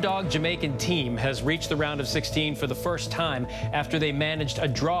 The underdog Jamaican team has reached the round of 16 for the first time after they managed a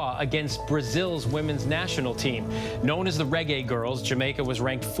draw against Brazil's women's national team. Known as the Reggae Girls, Jamaica was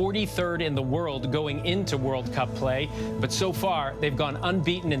ranked 43rd in the world going into World Cup play, but so far they've gone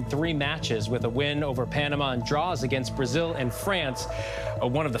unbeaten in 3 matches with a win over Panama and draws against Brazil and France,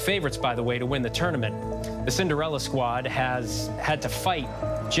 one of the favorites, by the way, to win the tournament. The Cinderella squad has had to fight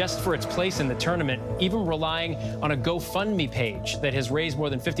just for its place in the tournament, even relying on a GoFundMe page that has raised more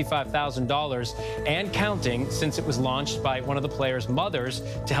than $55,000 and counting since it was launched by one of the players' mothers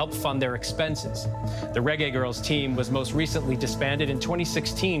to help fund their expenses. The Reggae Girls team was most recently disbanded in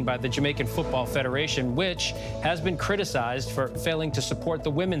 2016 by the Jamaican Football Federation, which has been criticized for failing to support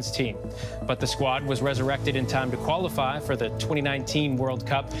the women's team. But the squad was resurrected in time to qualify for the 2019 World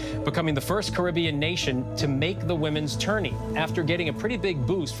Cup, becoming the first Caribbean nation to make the women's tourney after getting a pretty big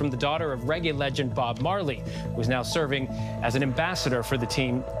boost from the daughter of reggae legend Bob Marley, who is now serving as an ambassador for the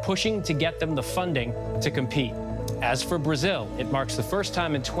team, pushing to get them the funding to compete. As for Brazil, it marks the first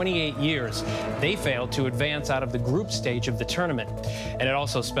time in 28 years they failed to advance out of the group stage of the tournament. And it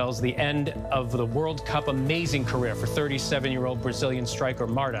also spells the end of the World Cup amazing career for 37-year-old Brazilian striker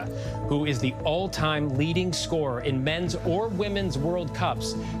Marta, who is the all-time leading scorer in men's or women's World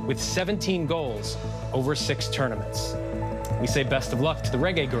Cups with 17 goals over 6 tournaments. We say best of luck to the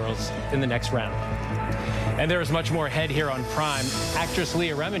Reggae Girls in the next round. And there is much more ahead here on Prime. Actress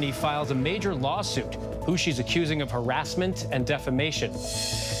Leah Remini files a major lawsuit, who she's accusing of harassment and defamation.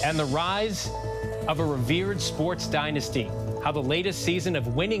 And the rise of a revered sports dynasty, how the latest season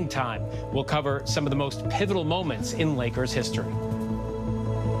of Winning Time will cover some of the most pivotal moments in Lakers history.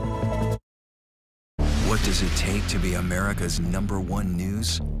 What does it take to be America's #1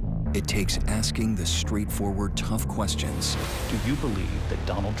 news? It takes asking the straightforward, tough questions. Do you believe that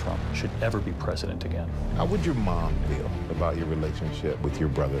Donald Trump should ever be president again? How would your mom feel about your relationship with your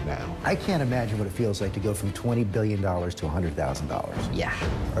brother now? I can't imagine what it feels like to go from $20 billion to $100,000. Yeah.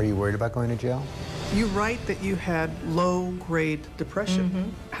 Are you worried about going to jail? You write that you had low-grade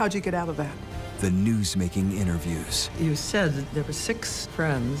depression. How'd you get out of that? The newsmaking interviews. You said that there were 6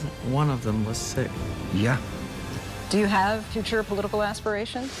 friends. One of them was sick. Yeah. Do you have future political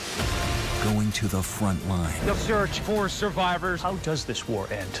aspirations? Going to the front line. The search for survivors. How does this war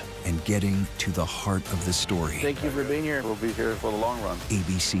end? And getting to the heart of the story. Thank you for being here. We'll be here for the long run.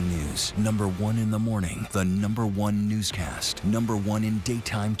 ABC News, #1 in the morning, the #1 newscast, #1 in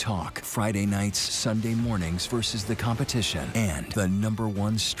daytime talk, Friday nights, Sunday mornings versus the competition, and the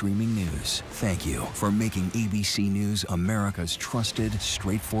 #1 streaming news. Thank you for making ABC News America's trusted,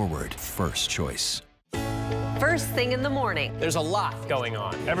 straightforward first choice. First thing in the morning. There's a lot going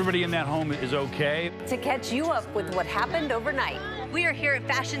on. Everybody in that home is okay. To catch you up with what happened overnight. We are here at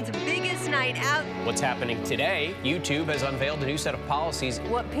fashion's biggest night out. What's happening today? YouTube has unveiled a new set of policies.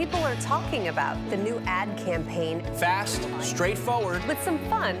 What people are talking about. The new ad campaign. Fast, straightforward. With some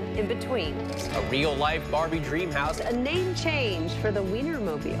fun in between. A real-life Barbie dream house. A name change for the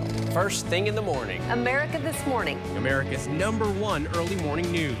Wienermobile. First thing in the morning. America This Morning. America's #1 early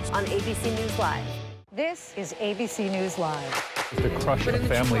morning news. On ABC News Live. This is ABC News Live. The crush of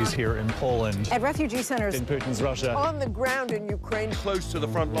families here in Poland. At refugee centers. In Putin's Russia. On the ground in Ukraine. Close to the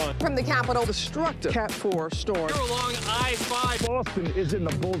front line. From the capital. Destructive Cat 4 storm. You're along I-5. Boston is in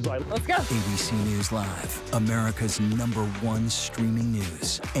the bullseye. Let's go. ABC News Live, America's #1 streaming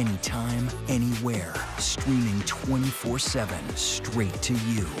news. Anytime, anywhere. Streaming 24/7, straight to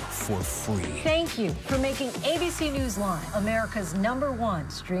you for free. Thank you for making ABC News Live America's #1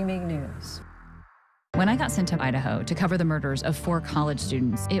 streaming news. When I got sent to Idaho to cover the murders of 4 college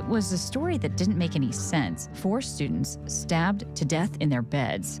students, it was a story that didn't make any sense. 4 students stabbed to death in their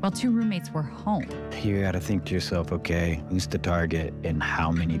beds while 2 roommates were home. You gotta think to yourself, okay, who's the target and how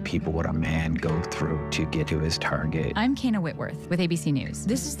many people would a man go through to get to his target? I'm Kana Whitworth with ABC News.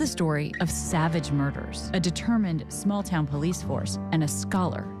 This is the story of savage murders, a determined small-town police force, and a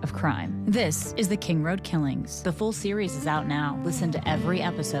scholar of crime. This is the King Road Killings. The full series is out now. Listen to every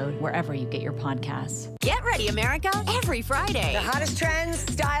episode wherever you get your podcasts. Get ready, America, every Friday. The hottest trends,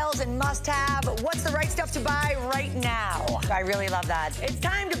 styles, and must-have. What's the right stuff to buy right now? I really love that. It's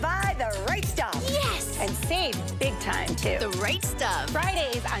time to buy the right stuff. Yes! And save big time, too. The right stuff.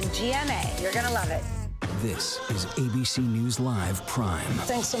 Fridays on GMA. You're going to love it. This is ABC News Live Prime.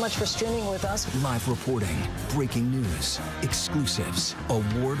 Thanks so much for streaming with us. Live reporting, breaking news, exclusives,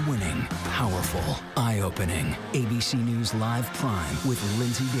 award-winning, powerful, eye-opening. ABC News Live Prime with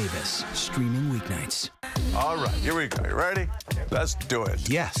Lindsay Davis. Streaming weeknights. All right, here we go. You ready? Let's do it.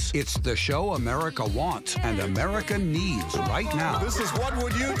 Yes, it's the show America wants and America needs right now. This is What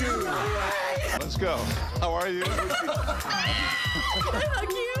Would You Do? Let's go. How are you?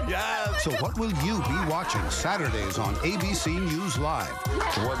 Yeah. So what will you be watching Saturdays on ABC News Live?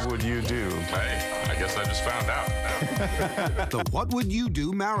 What would you do? Hey, I guess I just found out. The What Would You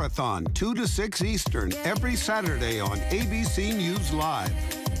Do Marathon, 2 to 6 Eastern, every Saturday on ABC News Live.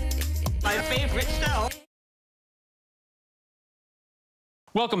 My favorite show.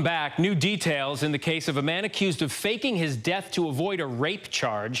 Welcome back. New details in the case of a man accused of faking his death to avoid a rape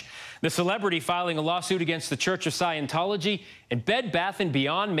charge. The celebrity filing a lawsuit against the Church of Scientology, and Bed Bath &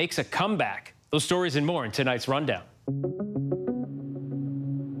 Beyond makes a comeback. Those stories and more in tonight's Rundown.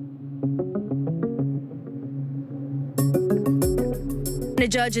 A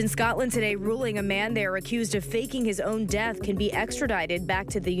judge in Scotland today ruling a man there accused of faking his own death can be extradited back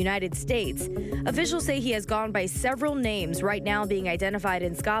to the United States. Officials say he has gone by several names, right now being identified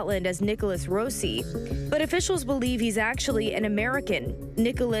in Scotland as Nicholas Rossi. But officials believe he's actually an American,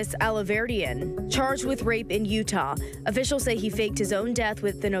 Nicholas Alaverdian, charged with rape in Utah. Officials say he faked his own death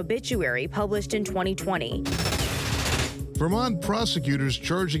with an obituary published in 2020. Vermont prosecutors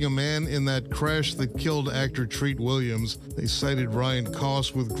charging a man in that crash that killed actor Treat Williams. They cited Ryan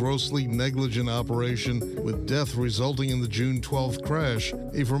Koss with grossly negligent operation, with death resulting in the June 12th crash.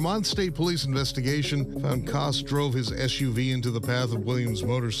 A Vermont State Police investigation found Koss drove his SUV into the path of Williams'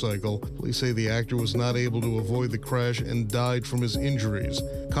 motorcycle. Police say the actor was not able to avoid the crash and died from his injuries.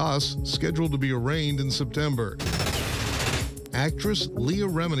 Koss scheduled to be arraigned in September. Actress Leah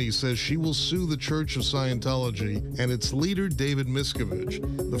Remini says she will sue the Church of Scientology and its leader, David Miscavige.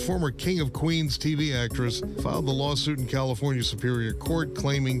 The former King of Queens TV actress filed the lawsuit in California Superior Court,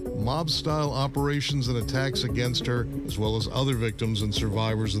 claiming mob-style operations and attacks against her, as well as other victims and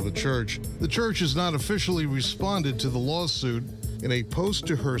survivors of the church. The church has not officially responded to the lawsuit. In a post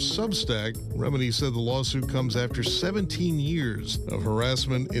to her Substack, Remini said the lawsuit comes after 17 years of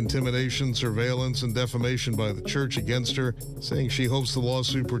harassment, intimidation, surveillance, and defamation by the church against her, saying she hopes the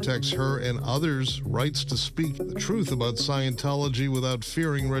lawsuit protects her and others' rights to speak the truth about Scientology without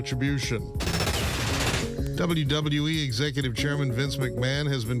fearing retribution. WWE Executive Chairman Vince McMahon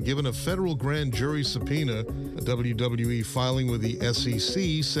has been given a federal grand jury subpoena, a WWE filing with the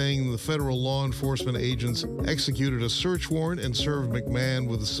SEC saying the federal law enforcement agents executed a search warrant and served McMahon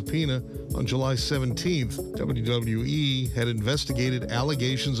with a subpoena on July 17th. WWE had investigated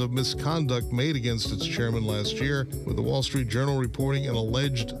allegations of misconduct made against its chairman last year, with the Wall Street Journal reporting an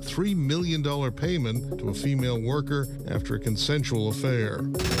alleged $3 million payment to a female worker after a consensual affair.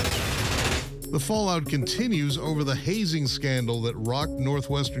 The fallout continues over the hazing scandal that rocked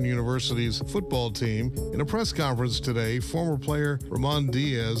Northwestern University's football team. In a press conference today, former player Ramon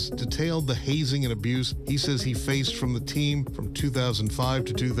Diaz detailed the hazing and abuse he says he faced from the team from 2005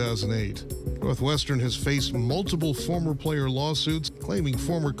 to 2008. Northwestern has faced multiple former player lawsuits, claiming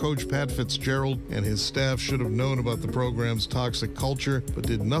former coach Pat Fitzgerald and his staff should have known about the program's toxic culture, but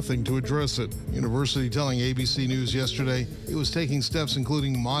did nothing to address it. University telling ABC News yesterday it was taking steps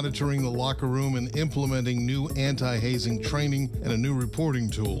including monitoring the locker room and implementing new anti-hazing training and a new reporting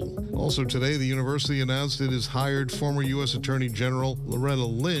tool. Also today, the university announced it has hired former U.S. Attorney General Loretta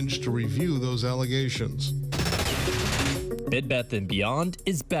Lynch to review those allegations. Bed Bath & Beyond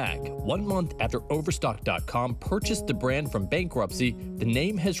is back. 1 month after Overstock.com purchased the brand from bankruptcy, the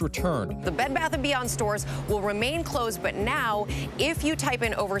name has returned. The Bed Bath & Beyond stores will remain closed, but now, if you type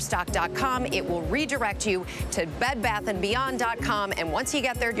in Overstock.com, it will redirect you to BedBathAndBeyond.com, and once you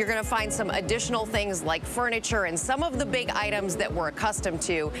get there, you're going to find some additional things like furniture and some of the big items that we're accustomed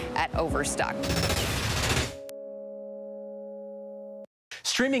to at Overstock.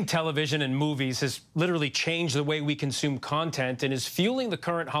 Streaming television and movies has literally changed the way we consume content and is fueling the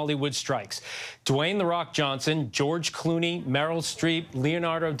current Hollywood strikes. Dwayne "The Rock" Johnson, George Clooney, Meryl Streep,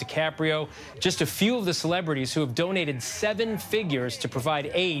 Leonardo DiCaprio, just a few of the celebrities who have donated 7 figures to provide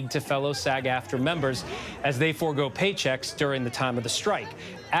aid to fellow SAG-AFTRA members as they forego paychecks during the time of the strike.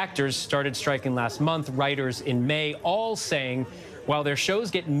 Actors started striking last month, writers in May, all saying while their shows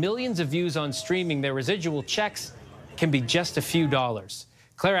get millions of views on streaming, their residual checks can be just a few dollars.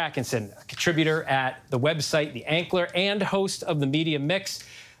 Claire Atkinson, a contributor at the website The Ankler and host of the Media Mix,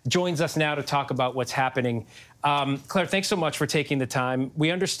 joins us now to talk about what's happening. Claire, thanks so much for taking the time.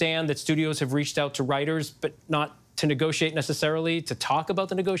 We understand that studios have reached out to writers, but not to negotiate necessarily, to talk about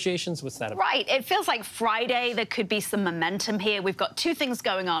the negotiations? What's that about? Right. It feels like Friday there could be some momentum here. We've got two things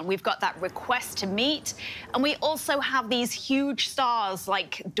going on. We've got that request to meet, and we also have these huge stars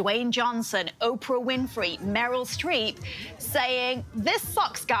like Dwayne Johnson, Oprah Winfrey, Meryl Streep saying, this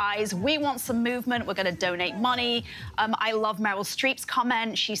sucks, guys. We want some movement. We're going to donate money. I love Meryl Streep's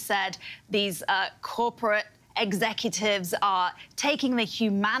comment. She said these corporate executives are taking the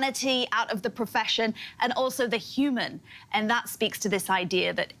humanity out of the profession and also the human. And that speaks to this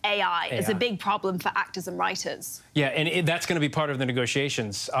idea that AI is a big problem for actors and writers. Yeah, and that's going to be part of the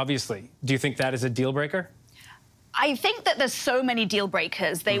negotiations, obviously. Do you think that is a deal breaker? I think that there's so many deal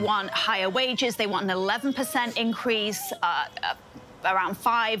breakers. They want higher wages. They want an 11% increase, around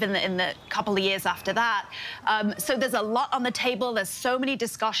 5 in the couple of years after that. So there's a lot on the table. There's so many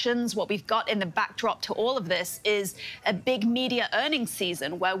discussions. What we've got in the backdrop to all of this is a big media earnings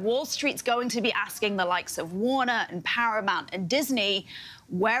season where Wall Street's going to be asking the likes of Warner and Paramount and Disney,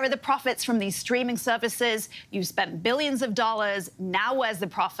 where are the profits from these streaming services? You've spent billions of dollars. Now where's the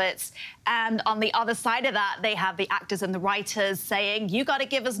profits? And on the other side of that, they have the actors and the writers saying, you got to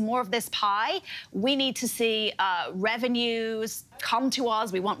give us more of this pie. We need to see revenues come to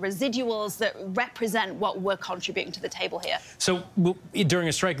us. We want residuals that represent what we're contributing to the table here. So during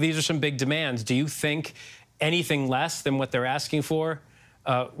a strike, these are some big demands. Do you think anything less than what they're asking for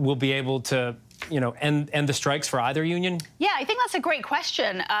will be able to, end the strikes for either union? Yeah, I think that's a great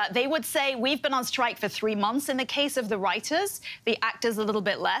question. They would say we've been on strike for 3 months in the case of the writers. The actors a little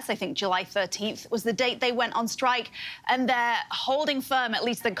bit less. I think July 13th was the date they went on strike. And they're holding firm, at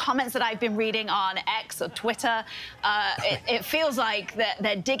least the comments that I've been reading on X or Twitter. It feels like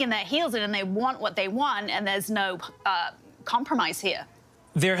they're digging their heels in and they want what they want, and there's no compromise here.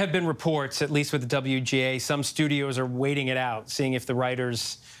 There have been reports, at least with the WGA, some studios are waiting it out, seeing if the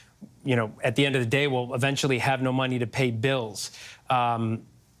writers, at the end of the day will eventually have no money to pay bills. That's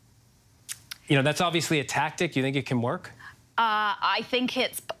obviously a tactic. You think it can work? I think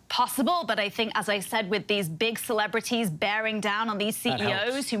it's possible, but I think, as I said, with these big celebrities bearing down on these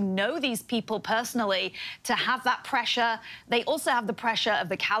CEOs who know these people personally, to have that pressure. They also have the pressure of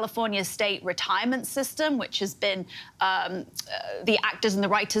the California state retirement system, which has been, the actors and the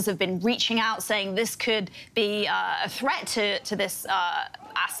writers have been reaching out saying this could be a threat to this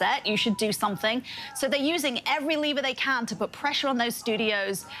asset. You should do something. So they're using every lever they can to put pressure on those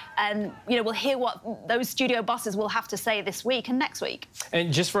studios. And, we'll hear what those studio bosses will have to say this week and next week.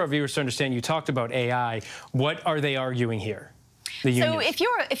 And just for our viewers to understand, you talked about AI. What are they arguing here? So if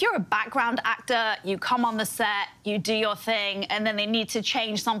you're a background actor, you come on the set, you do your thing, and then they need to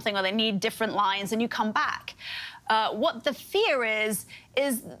change something or they need different lines, and you come back. What the fear is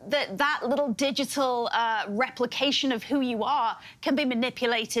that little digital replication of who you are can be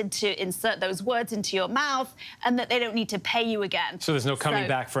manipulated to insert those words into your mouth, and that they don't need to pay you again. So there's no coming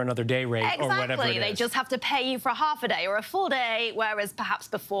back for another day rate or whatever it is. They just have to pay you for a half a day or a full day, whereas perhaps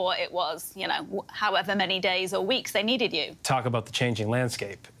before it was, however many days or weeks they needed you. Talk about the changing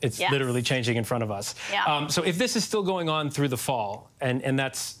landscape. It's literally changing in front of us. Yeah. So if this is still going on through the fall, and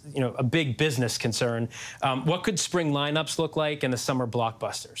that's, a big business concern, what could spring lineups look like and the summer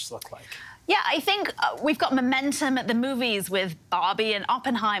blockbusters look like? Yeah, I think we've got momentum at the movies with Barbie and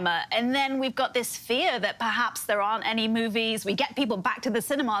Oppenheimer, and then we've got this fear that perhaps there aren't any movies. We get people back to the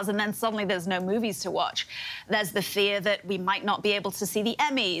cinemas, and then suddenly there's no movies to watch. There's the fear that we might not be able to see the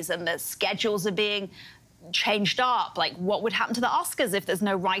Emmys, and the schedules are being changed up. Like, what would happen to the Oscars if there's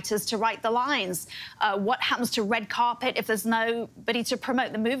no writers to write the lines? What happens to red carpet if there's nobody to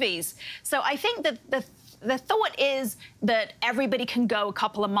promote the movies? So I think that the thought is that everybody can go a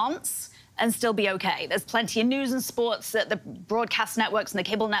couple of months and still be okay. There's plenty of news and sports that the broadcast networks and the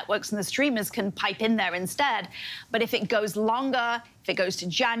cable networks and the streamers can pipe in there instead. But if it goes longer, if it goes to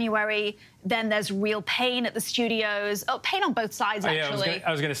January, then there's real pain at the studios. Oh, pain on both sides, actually. Yeah,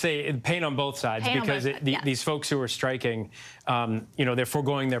 I was going to say pain on both sides, because these folks who are striking, they're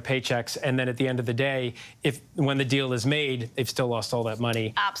foregoing their paychecks, and then at the end of the day, when the deal is made, they've still lost all that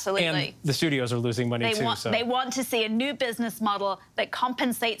money. Absolutely. And the studios are losing money too. They want to see a new business model that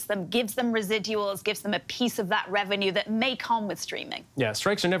compensates them, gives them residuals, gives them a piece of that revenue that may come with streaming. Yeah,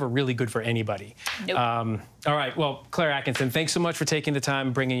 strikes are never really good for anybody. Nope. All right, well, Claire Atkinson, thanks so much for taking the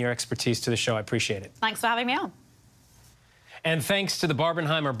time, bringing your expertise to the show. I appreciate it. Thanks for having me on. And thanks to the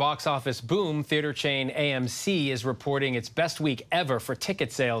Barbenheimer box office boom, theater chain AMC is reporting its best week ever for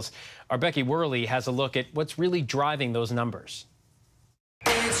ticket sales. Our Becky Worley has a look at what's really driving those numbers.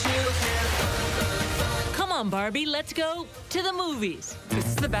 Come on, Barbie, let's go to the movies. This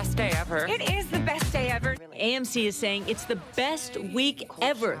is the best day ever. It is the best day ever. AMC is saying it's the best week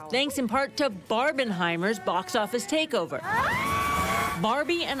ever, thanks in part to Barbenheimer's box office takeover.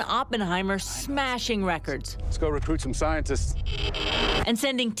 Barbie and Oppenheimer smashing records. Let's go recruit some scientists. And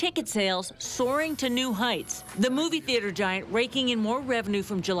sending ticket sales soaring to new heights. The movie theater giant raking in more revenue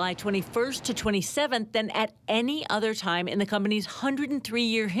from July 21st to 27th than at any other time in the company's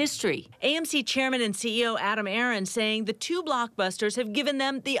 103-year history. AMC chairman and CEO Adam Aron saying the two blockbusters have given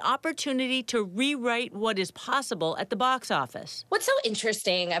them the opportunity to rewrite what is possible at the box office. What's so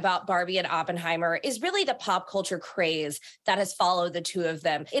interesting about Barbie and Oppenheimer is really the pop culture craze that has followed the two of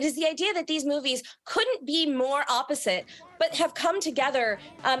them. It is the idea that these movies couldn't be more opposite, but have come together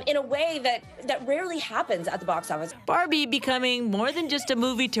in a way that rarely happens at the box office. Barbie becoming more than just a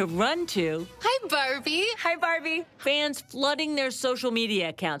movie to run to. Hi, Barbie. Hi, Barbie. Fans flooding their social media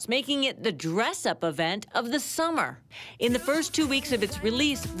accounts, making it the dress-up event of the summer. In the first 2 weeks of its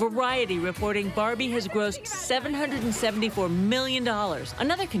release, Variety reporting Barbie has grossed $774 million.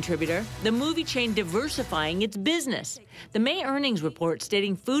 Another contributor, the movie chain diversifying its business. The May earnings report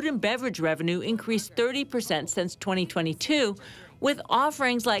stating food and beverage revenue increased 30% since 2022, with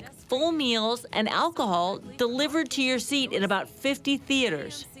offerings like full meals and alcohol delivered to your seat in about 50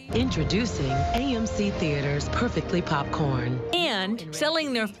 theaters. Introducing AMC Theaters Perfectly Popcorn. And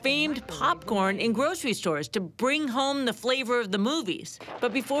selling their famed popcorn in grocery stores to bring home the flavor of the movies.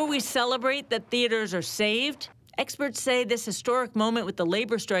 But before we celebrate that theaters are saved, experts say this historic moment with the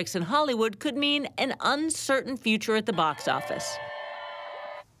labor strikes in Hollywood could mean an uncertain future at the box office.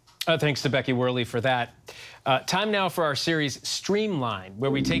 Thanks to Becky Worley for that. Time now for our series Streamline, where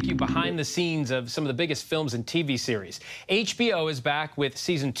we take you behind the scenes of some of the biggest films and TV series. HBO is back with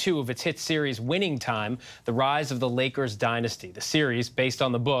season 2 of its hit series Winning Time, The Rise of the Lakers Dynasty. The series, based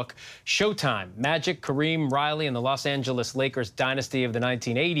on the book Showtime, Magic, Kareem, Riley, and the Los Angeles Lakers Dynasty of the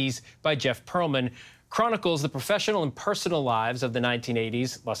 1980s by Jeff Pearlman, chronicles the professional and personal lives of the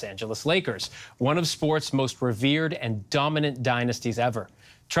 1980s Los Angeles Lakers, one of sports' most revered and dominant dynasties ever.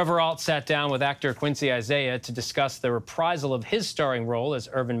 Trevor Ault sat down with actor Quincy Isaiah to discuss the reprisal of his starring role as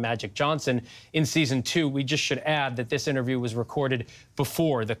Earvin Magic Johnson in season 2. We just should add that this interview was recorded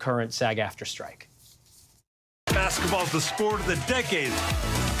before the current SAG-AFTRA strike. Basketball's the sport of the decade.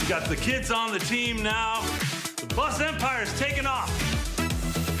 You got the kids on the team now. The bus empire's taking off.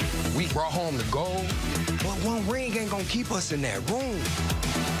 We brought home the gold, but one ring ain't gonna keep us in that room.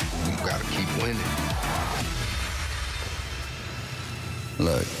 We gotta keep winning.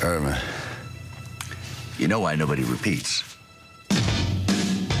 Look, Earvin, you know why nobody repeats?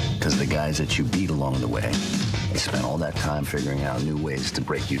 Because the guys that you beat along the way, they spent all that time figuring out new ways to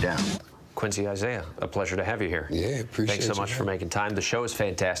break you down. Quincy Isaiah, a pleasure to have you here. Yeah, appreciate it. Thanks so much for making time. The show is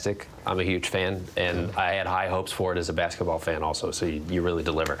fantastic. I'm a huge fan, and I had high hopes for it as a basketball fan also, so you really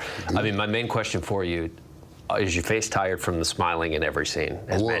deliver. I mean, my main question for you, is your face tired from the smiling in every scene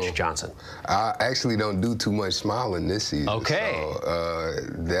as Magic Johnson? I actually don't do too much smiling this season. Okay. So,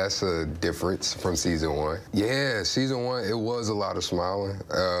 that's a difference from season 1. Yeah, season 1, it was a lot of smiling.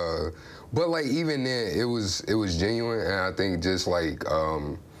 But like even then, it was genuine, and I think just like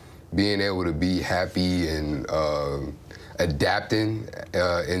being able to be happy and adapting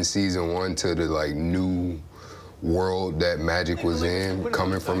in season 1 to the like new world that Magic was in,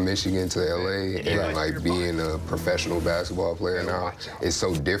 coming from Michigan to LA and like being a professional basketball player now, it's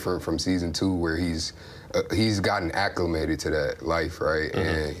so different from season 2 where he's gotten acclimated to that life, right?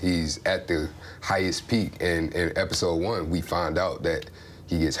 And he's at the highest peak. And in episode 1, we find out that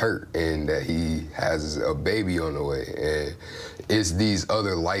he gets hurt and that he has a baby on the way. And it's these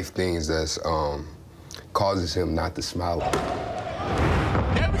other life things that's causes him not to smile.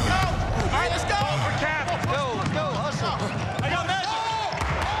 Here we go! All right, let's go! For Cap. Let's go, hustle. I got Magic!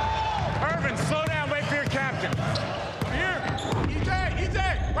 Earvin, slow down, wait for your captain. Over here.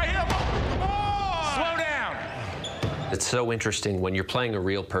 EJ, right here. Come on! Slow down. It's so interesting when you're playing a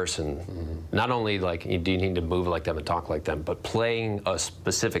real person, not only like do you need to move like them and talk like them, but playing a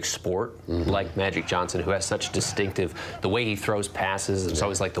specific sport like Magic Johnson, who has such distinctive, the way he throws passes, it's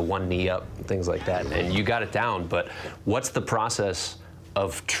always like the one knee up, things like that, and you got it down, but what's the process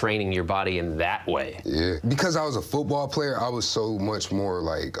of training your body in that way? Yeah, because I was a football player, I was so much more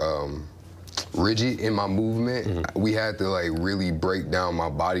like rigid in my movement. We had to like really break down my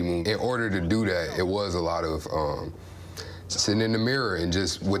body movement. In order to do that, it was a lot of sitting in the mirror and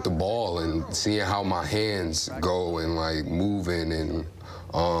just with the ball and seeing how my hands go and like moving and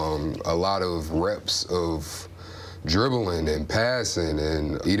a lot of reps of dribbling and passing.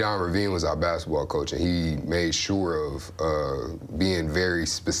 And Edon Ravine was our basketball coach, and he made sure of being very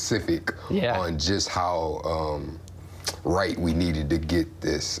specific on just how right we needed to get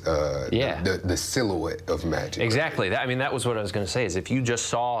this, the silhouette of Magic. Exactly. I mean, that was what I was going to say, is if you just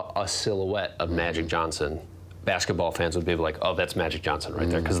saw a silhouette of Magic Johnson, basketball fans would be like, oh, that's Magic Johnson right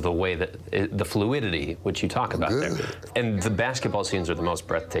there, because of the way that, the fluidity, which you talk about there. And the basketball scenes are the most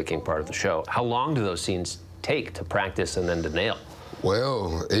breathtaking part of the show. How long do those scenes take to practice and then to nail?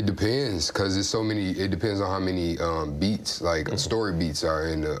 Well, it depends, because there's so many, it depends on how many beats, like story beats are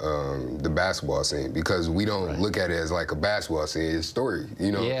in the basketball scene, because we don't look at it as like a basketball scene, it's story,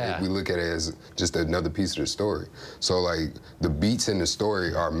 you know? We look at it as just another piece of the story. So like, the beats in the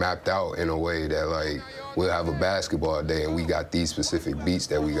story are mapped out in a way that like, we'll have a basketball day and we got these specific beats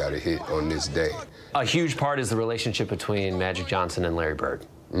that we gotta hit on this day. A huge part is the relationship between Magic Johnson and Larry Bird.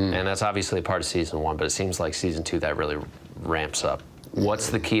 And that's obviously a part of season 1, but it seems like season 2 that really ramps up. What's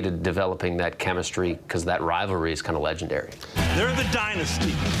the key to developing that chemistry? Because that rivalry is kind of legendary. They're the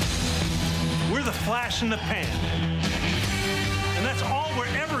dynasty. We're the flash in the pan. And that's all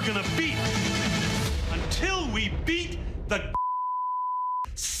we're ever gonna be until we beat the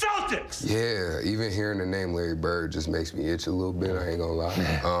Celtics. Yeah, even hearing the name Larry Bird just makes me itch a little bit, I ain't gonna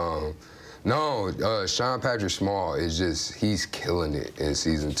lie. No, Sean Patrick Small is just, he's killing it in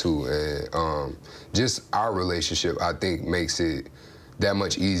season 2. And just our relationship, I think, makes it that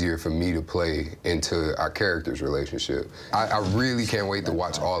much easier for me to play into our character's relationship. I really can't wait to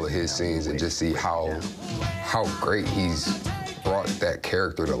watch all of his scenes and just see how great he's brought that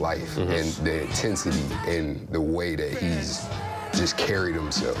character to life and the intensity and the way that he's just carried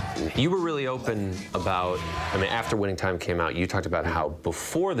himself. You were really open about, I mean, after Winning Time came out, you talked about how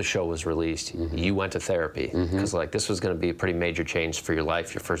before the show was released, you went to therapy, because like this was going to be a pretty major change for your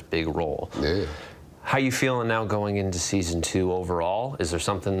life, your first big role. How you feeling now going into season 2 overall? Is there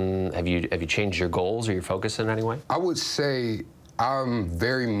something, have you changed your goals or your focus in any way? I would say I'm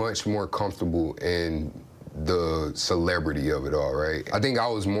very much more comfortable in the celebrity of it all, right? I think I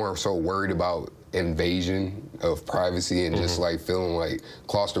was more so worried about invasion of privacy and just like feeling like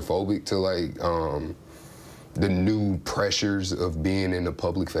claustrophobic to like the new pressures of being in the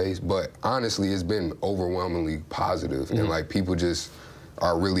public face. But honestly, it's been overwhelmingly positive and like people just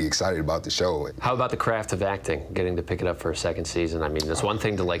are really excited about the show. How about the craft of acting, getting to pick it up for a second season? I mean, it's one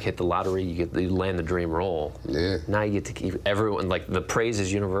thing to like hit the lottery, you land the dream role. Now you get to keep everyone, like the praise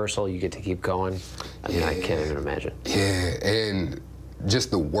is universal, you get to keep going. I mean, I can't even imagine. And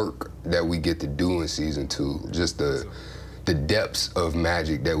just the work that we get to do in season 2, just the depths of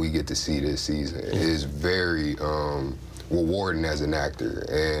magic that we get to see this season is very rewarding as an actor.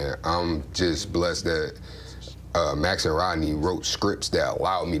 And I'm just blessed that Max and Rodney wrote scripts that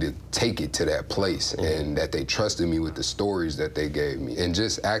allowed me to take it to that place and that they trusted me with the stories that they gave me. And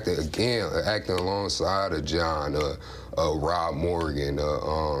just acting alongside of John, Rob Morgan,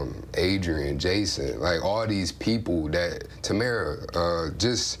 Adrian, Jason, like all these people that, Tamara,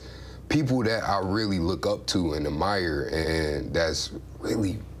 just people that I really look up to and admire and that's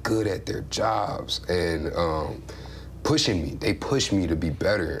really good at their jobs and pushing me. They push me to be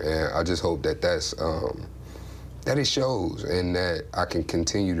better. And I just hope that that it shows and that I can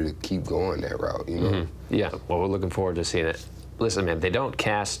continue to keep going that route, you know? Yeah, well, we're looking forward to seeing it. Listen, man, they don't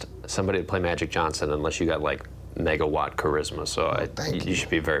cast somebody to play Magic Johnson unless you got like megawatt charisma, so you should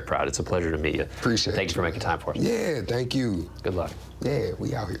be very proud. It's a pleasure to meet you. Appreciate it. Thank you for making time for us. Yeah, thank you. Good luck. Yeah,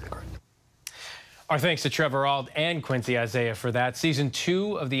 we out here. Our thanks to Trevor Ault and Quincy Isaiah for that. Season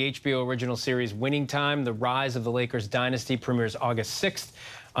 2 of the HBO original series Winning Time, The Rise of the Lakers Dynasty, premieres August 6th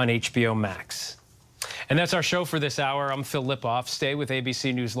on HBO Max. And that's our show for this hour. I'm Phil Lipoff. Stay with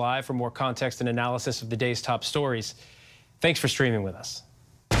ABC News Live for more context and analysis of the day's top stories. Thanks for streaming with us.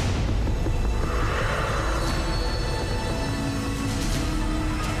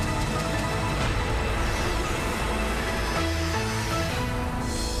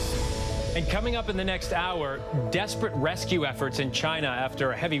 And coming up in the next hour, desperate rescue efforts in China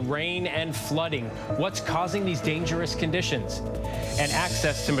after heavy rain and flooding. What's causing these dangerous conditions? And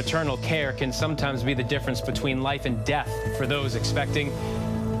access to maternal care can sometimes be the difference between life and death for those expecting.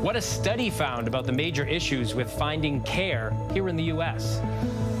 What a study found about the major issues with finding care here in the U.S.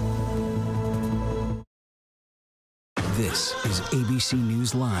 This is ABC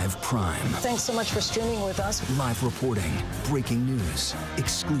News Live Prime. Thanks so much for streaming with us. Live reporting, breaking news,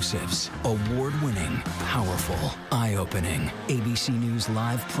 exclusives, award-winning, powerful, eye-opening. ABC News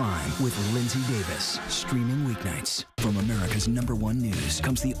Live Prime with Lindsay Davis. Streaming weeknights. From America's #1 news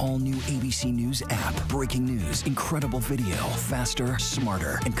comes the all-new ABC News app. Breaking news, incredible video, faster,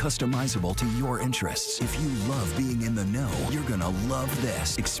 smarter, and customizable to your interests. If you love being in the know, you're gonna love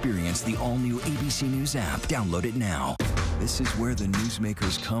this. Experience the all-new ABC News app. Download it now. This is where the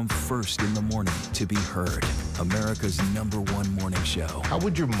newsmakers come first in the morning to be heard. America's #1 morning show. How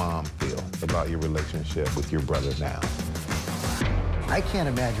would your mom feel about your relationship with your brother now? I can't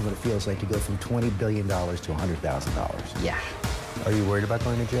imagine what it feels like to go from $20 billion to $100,000. Yeah. Are you worried about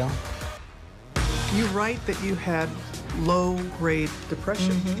going to jail? You write that you had low-grade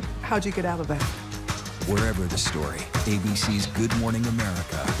depression. How'd you get out of that? Wherever the story, ABC's Good Morning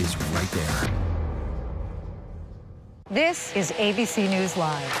America is right there. This is ABC News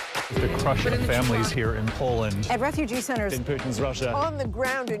Live. The crush of families here in Poland. At refugee centers. In Putin's Russia. On the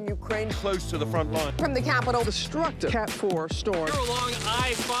ground in Ukraine. Close to the front line. From the capital. Destructive Cat 4 storm. We're along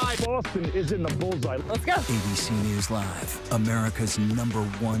I-5. Boston is in the bullseye. Let's go. ABC News Live, America's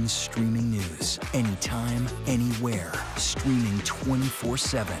 #1 streaming news. Anytime, anywhere. Streaming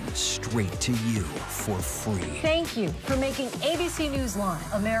 24/7, straight to you for free. Thank you for making ABC News Live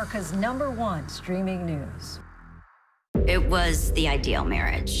America's #1 streaming news. It was the ideal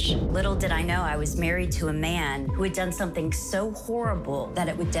marriage. Little did I know I was married to a man who had done something so horrible that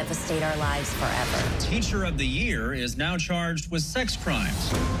it would devastate our lives forever. Teacher of the Year is now charged with sex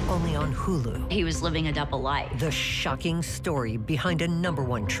crimes. Only on Hulu. He was living a double life. The shocking story behind a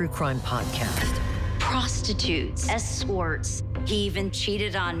 #1 true crime podcast. Prostitutes, escorts. He even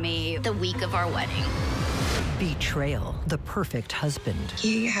cheated on me the week of our wedding. Betrayal, the perfect husband.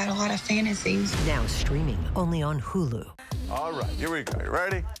 He had a lot of fantasies. Now streaming only on Hulu. All right, here we go. You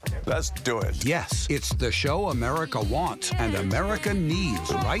ready? Let's do it. Yes, it's the show America wants and America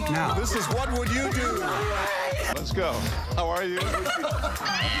needs right now. This is What Would You Do? Let's go. How are you? How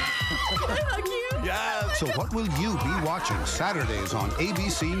cute. Yes. So what will you be watching Saturdays on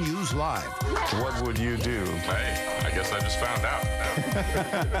ABC News Live? What would you do? Hey, I guess I just found out.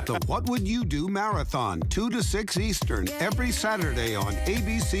 The What Would You Do Marathon, 2 to 6 Eastern, every Saturday on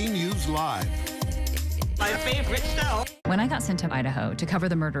ABC News Live. My favorite show. When I got sent to Idaho to cover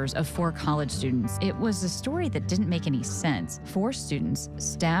the murders of 4 college students, it was a story that didn't make any sense. 4 students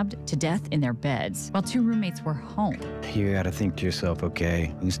stabbed to death in their beds while 2 roommates were home. You gotta think to yourself,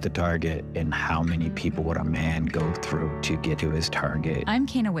 okay, who's the target and how many people would a man go through to get to his target? I'm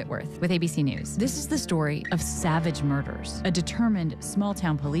Kana Whitworth with ABC News. This is the story of savage murders, a determined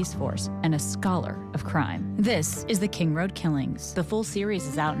small-town police force, and a scholar of crime. This is the King Road Killings. The full series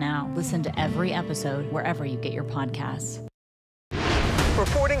is out now. Listen to every episode wherever you get your podcasts.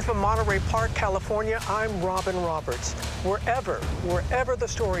 Reporting from Monterey Park, California, I'm Robin Roberts. Wherever the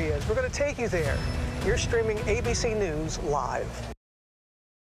story is, we're going to take you there. You're streaming ABC News Live.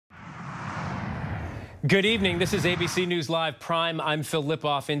 Good evening. This is ABC News Live Prime. I'm Phil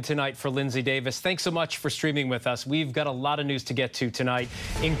Lipoff in tonight for Lindsay Davis. Thanks so much for streaming with us. We've got a lot of news to get to tonight,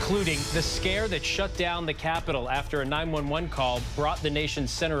 including the scare that shut down the Capitol after a 911 call brought the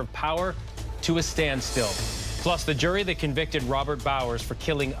nation's center of power to a standstill. Plus, the jury that convicted Robert Bowers for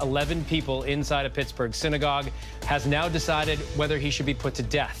killing 11 people inside a Pittsburgh synagogue has now decided whether he should be put to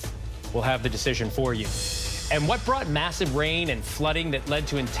death. We'll have the decision for you. And what brought massive rain and flooding that led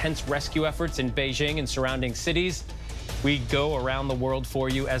to intense rescue efforts in Beijing and surrounding cities? We go around the world for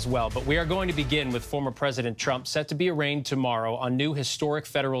you as well. But we are going to begin with former President Trump set to be arraigned tomorrow on new historic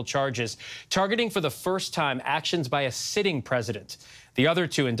federal charges, targeting for the first time actions by a sitting president. The other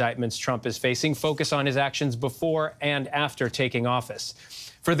 2 indictments Trump is facing focus on his actions before and after taking office.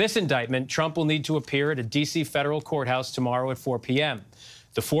 For this indictment, Trump will need to appear at a D.C. federal courthouse tomorrow at 4 p.m.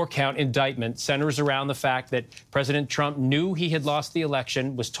 The 4-count indictment centers around the fact that President Trump knew he had lost the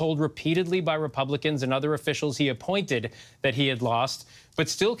election, was told repeatedly by Republicans and other officials he appointed that he had lost, but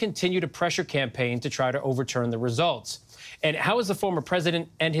still continued a pressure campaign to try to overturn the results. And how is the former president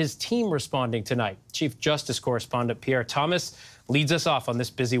and his team responding tonight? Chief Justice correspondent Pierre Thomas leads us off on this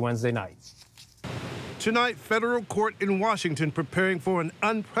busy Wednesday night. Tonight, federal court in Washington preparing for an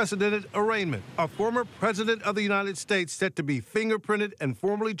unprecedented arraignment. A former president of the United States set to be fingerprinted and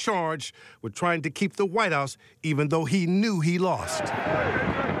formally charged with trying to keep the White House even though he knew he lost.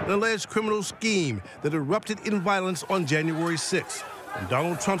 An alleged criminal scheme that erupted in violence on January 6th when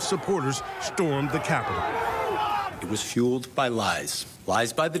Donald Trump's supporters stormed the Capitol. It was fueled by lies.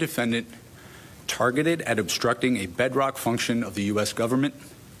 Lies by the defendant targeted at obstructing a bedrock function of the U.S. government,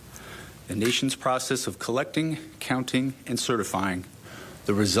 the nation's process of collecting, counting, and certifying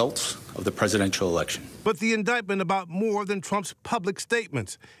the results of the presidential election. But the indictment about more than Trump's public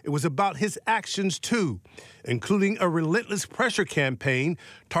statements. It was about his actions, too, including a relentless pressure campaign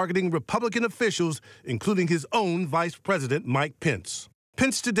targeting Republican officials, including his own Vice President, Mike Pence.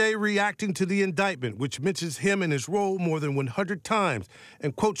 Pence today reacting to the indictment, which mentions him and his role more than 100 times,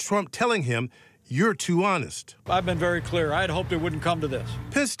 and quotes Trump telling him, "You're too honest." I've been very clear. I had hoped it wouldn't come to this.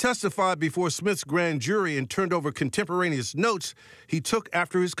 Pence testified before Smith's grand jury and turned over contemporaneous notes he took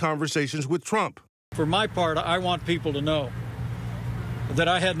after his conversations with Trump. For my part, I want people to know that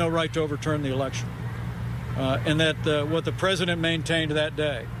I had no right to overturn the election, and that what the president maintained that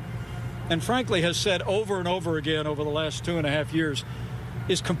day, and frankly has said over and over again over the last 2.5 years,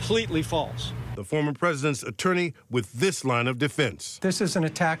 is completely false. The former president's attorney with this line of defense. This is an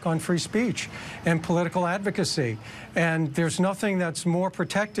attack on free speech and political advocacy, and there's nothing that's more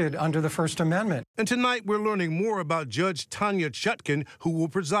protected under the First Amendment. And tonight we're learning more about Judge Tanya Chutkan, who will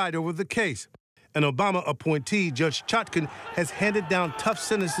preside over the case. An Obama appointee, Judge Chutkan, has handed down tough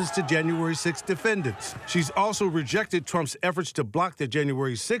sentences to January 6 defendants. She's also rejected Trump's efforts to block the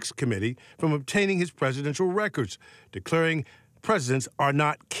January 6 committee from obtaining his presidential records, declaring presidents are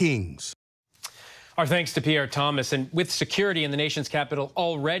not kings. Our thanks to Pierre Thomas. And with security in the nation's capital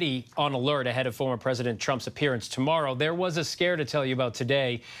already on alert ahead of former President Trump's appearance tomorrow, there was a scare to tell you about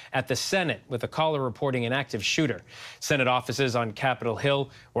today at the Senate, with a caller reporting an active shooter. Senate offices on Capitol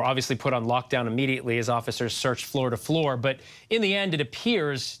Hill were obviously put on lockdown immediately as officers searched floor to floor. But in the end, it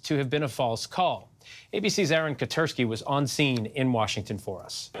appears to have been a false call. ABC's Aaron Katersky was on scene in Washington for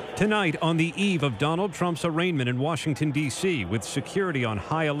us. Tonight, on the eve of Donald Trump's arraignment in Washington, D.C., with security on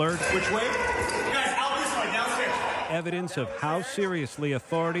high alert. Which way? Evidence of how seriously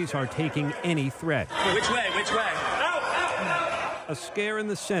authorities are taking any threat. Which way? Which way? A scare in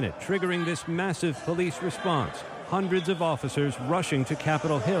the Senate triggering this massive police response. Hundreds of officers rushing to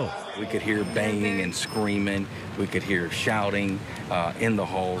Capitol Hill. We could hear banging and screaming. We could hear shouting in the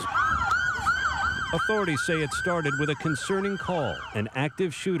halls. Authorities say it started with a concerning call, an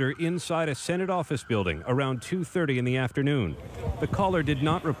active shooter inside a Senate office building around 2:30 in the afternoon. The caller did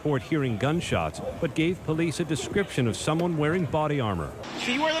not report hearing gunshots, but gave police a description of someone wearing body armor.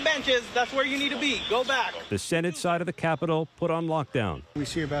 See where the bench is? That's where you need to be. Go back. The Senate side of the Capitol put on lockdown. We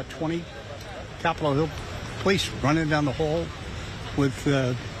see about 20 Capitol Hill police running down the hall with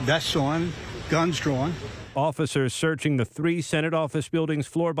vests on, guns drawn. Officers searching the 3 Senate office buildings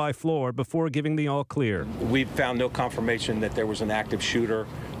floor by floor before giving the all clear. We've found no confirmation that there was an active shooter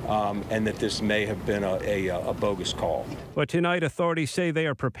and that this may have been a bogus call. But tonight, authorities say they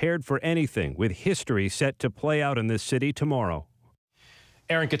are prepared for anything, with history set to play out in this city tomorrow.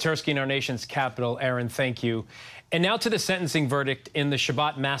 Aaron Katersky in our nation's capital. Aaron, thank you. And now to the sentencing verdict in the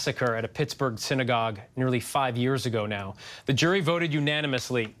Shabbat massacre at a Pittsburgh synagogue nearly 5 years ago now. The jury voted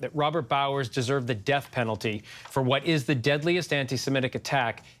unanimously that Robert Bowers deserved the death penalty for what is the deadliest anti-Semitic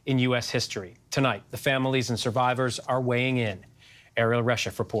attack in U.S. history. Tonight, the families and survivors are weighing in. Ariel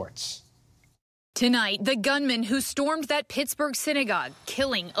Reshef reports. Tonight, the gunman who stormed that Pittsburgh synagogue,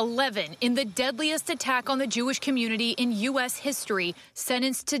 killing 11 in the deadliest attack on the Jewish community in U.S. history,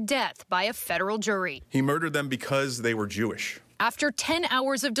 sentenced to death by a federal jury. He murdered them because they were Jewish. After 10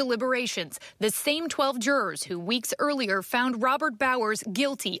 hours of deliberations, the same 12 jurors who weeks earlier found Robert Bowers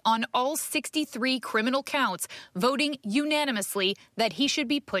guilty on all 63 criminal counts, voting unanimously that he should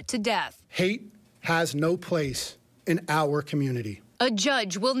be put to death. Hate has no place in our community. A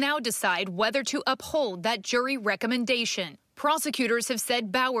judge will now decide whether to uphold that jury recommendation. Prosecutors have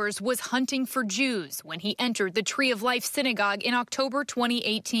said Bowers was hunting for Jews when he entered the Tree of Life synagogue in October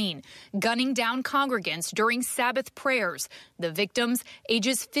 2018, gunning down congregants during Sabbath prayers, the victims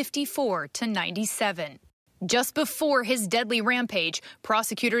ages 54 to 97. Just before his deadly rampage,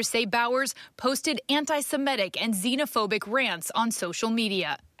 prosecutors say Bowers posted anti-Semitic and xenophobic rants on social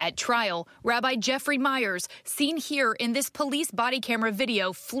media. At trial, Rabbi Jeffrey Myers, seen here in this police body camera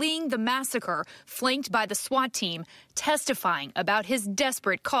video fleeing the massacre, flanked by the SWAT team, testifying about his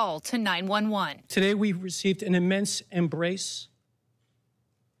desperate call to 911. Today we received an immense embrace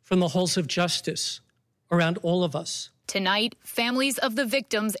from the halls of justice around all of us. Tonight, families of the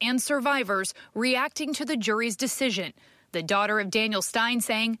victims and survivors reacting to the jury's decision. The daughter of Daniel Stein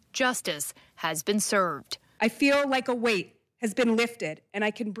saying justice has been served. I feel like a weight has been lifted and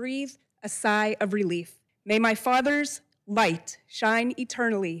I can breathe a sigh of relief. May my father's light shine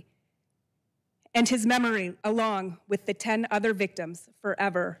eternally and his memory, along with the 10 other victims,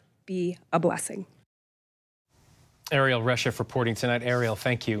 forever be a blessing. Ariel Reshef reporting tonight. Ariel,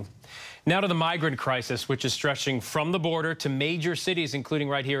 thank you. Now to the migrant crisis, which is stretching from the border to major cities, including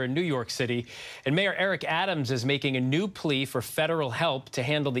right here in New York City. And Mayor Eric Adams is making a new plea for federal help to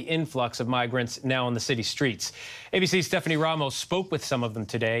handle the influx of migrants now on the city streets. ABC's Stephanie Ramos spoke with some of them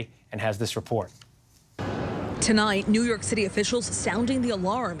today and has this report. Tonight, New York City officials sounding the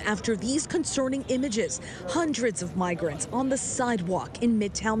alarm after these concerning images. Hundreds of migrants on the sidewalk in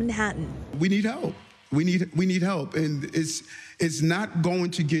Midtown Manhattan. We need help. We need help, and it's not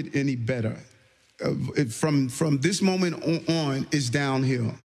going to get any better. From this moment on, it's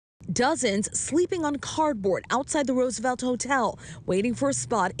downhill. Dozens sleeping on cardboard outside the Roosevelt Hotel, waiting for a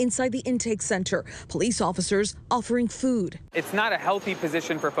spot inside the intake center. Police officers offering food. It's not a healthy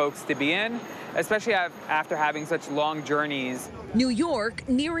position for folks to be in, especially after having such long journeys. New York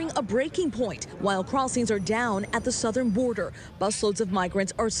nearing a breaking point while crossings are down at the southern border. Busloads of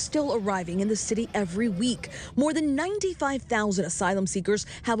migrants are still arriving in the city every week. More than 95,000 asylum seekers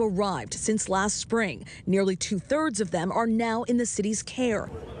have arrived since last spring. Nearly 2/3 of them are now in the city's care.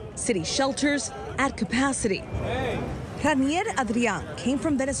 City shelters at capacity. Ranier Adrian came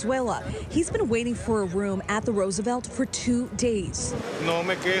from Venezuela. He's been waiting for a room at the Roosevelt for 2 days.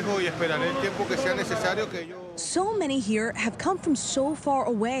 So many here have come from so far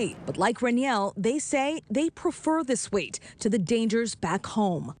away, but like Raniel, they say they prefer this wait to the dangers back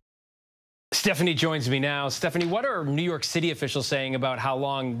home. Stephanie joins me now. Stephanie, what are New York City officials saying about how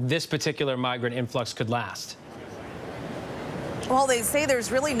long this particular migrant influx could last? Well, they say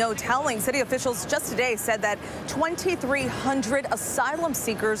there's really no telling. City officials just today said that 2,300 asylum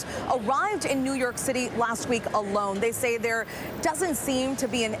seekers arrived in New York City last week alone. They say there doesn't seem to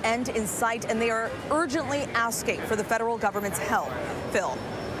be an end in sight, and they are urgently asking for the federal government's help. Phil.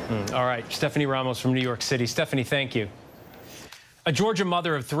 All right. Stephanie Ramos from New York City. Stephanie, thank you. A Georgia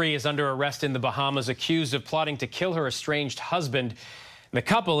mother of 3 is under arrest in the Bahamas, accused of plotting to kill her estranged husband. The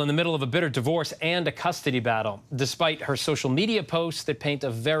couple in the middle of a bitter divorce and a custody battle, despite her social media posts that paint a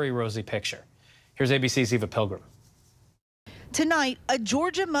very rosy picture. Here's ABC's Eva Pilgrim. Tonight, a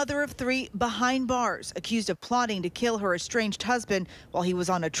Georgia mother of 3 behind bars, accused of plotting to kill her estranged husband while he was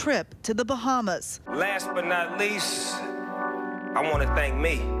on a trip to the Bahamas. Last but not least, I want to thank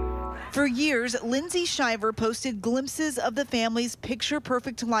me. For years, Lindsay Shiver posted glimpses of the family's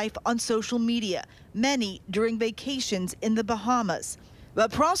picture-perfect life on social media, many during vacations in the Bahamas. But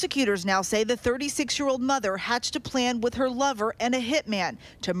prosecutors now say the 36-year-old mother hatched a plan with her lover and a hitman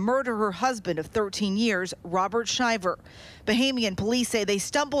to murder her husband of 13 years, Robert Shiver. Bahamian police say they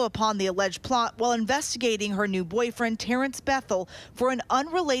stumbled upon the alleged plot while investigating her new boyfriend, Terrence Bethel, for an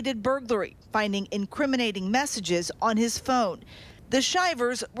unrelated burglary, finding incriminating messages on his phone. The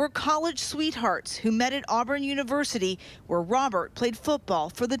Shivers were college sweethearts who met at Auburn University, where Robert played football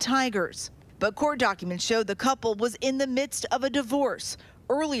for the Tigers. But court documents show the couple was in the midst of a divorce.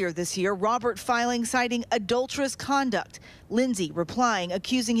 Earlier this year, Robert filing citing adulterous conduct. Lindsay replying,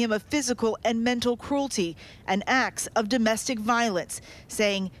 accusing him of physical and mental cruelty and acts of domestic violence,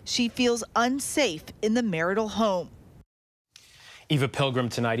 saying she feels unsafe in the marital home. Eva Pilgrim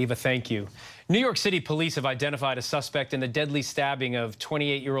tonight. Eva, thank you. New York City police have identified a suspect in the deadly stabbing of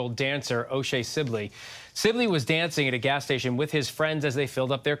 28-year-old dancer O'Shea Sibley. Sibley was dancing at a gas station with his friends as they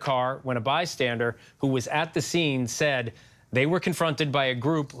filled up their car when a bystander who was at the scene said they were confronted by a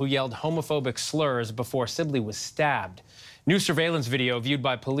group who yelled homophobic slurs before Sibley was stabbed. New surveillance video viewed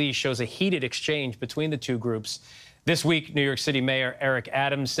by police shows a heated exchange between the two groups. This week, New York City Mayor Eric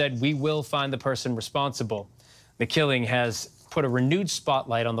Adams said, "We will find the person responsible." The killing has put a renewed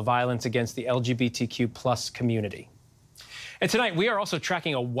spotlight on the violence against the LGBTQ+ community. And tonight, we are also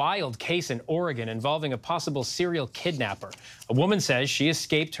tracking a wild case in Oregon involving a possible serial kidnapper. A woman says she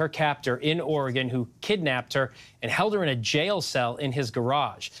escaped her captor in Oregon, who kidnapped her and held her in a jail cell in his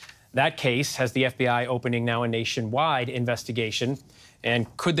garage. That case has the FBI opening now a nationwide investigation. And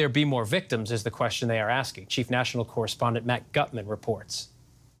could there be more victims is the question they are asking. Chief National Correspondent Matt Gutman reports.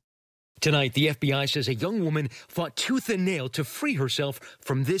 Tonight, the FBI says a young woman fought tooth and nail to free herself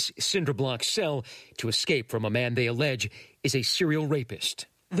from this cinder block cell to escape from a man they allege is a serial rapist.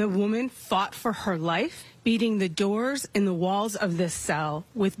 The woman fought for her life, beating the doors and the walls of this cell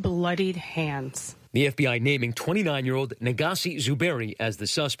with bloodied hands. The FBI naming 29-year-old Nagasi Zuberi as the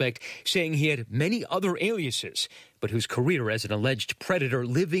suspect, saying he had many other aliases, but whose career as an alleged predator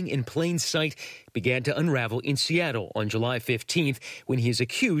living in plain sight began to unravel in Seattle on July 15th when he is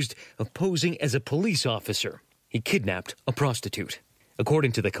accused of posing as a police officer. He kidnapped a prostitute.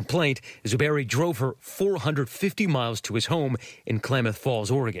 According to the complaint, Zuberi drove her 450 miles to his home in Klamath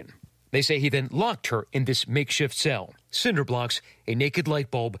Falls, Oregon. They say he then locked her in this makeshift cell, cinder blocks, a naked light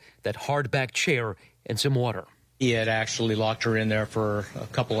bulb, that hardback chair, and some water. He had actually locked her in there for a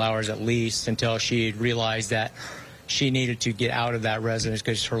couple hours at least until she realized that she needed to get out of that residence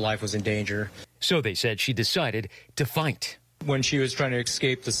because her life was in danger. So they said she decided to fight. When she was trying to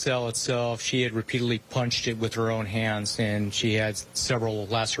escape the cell itself, she had repeatedly punched it with her own hands, and she had several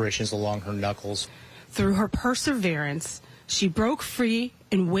lacerations along her knuckles. Through her perseverance, she broke free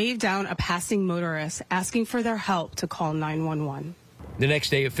and waved down a passing motorist, asking for their help to call 911. The next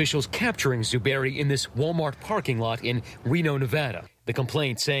day, officials capturing Zubairi in this Walmart parking lot in Reno, Nevada. The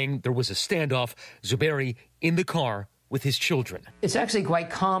complaint saying there was a standoff, Zubairi in the car with his children. It's actually quite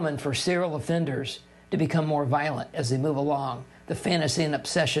common for serial offenders to become more violent as they move along. The fantasy and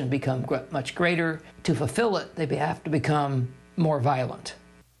obsession become much greater. To fulfill it, they have to become more violent.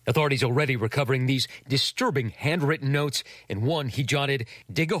 Authorities already recovering these disturbing handwritten notes. In one, he jotted,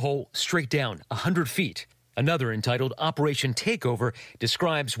 "Dig a hole straight down 100 feet. Another, entitled Operation Takeover,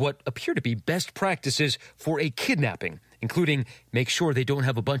 describes what appear to be best practices for a kidnapping, including make sure they don't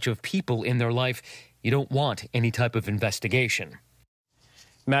have a bunch of people in their life. You don't want any type of investigation.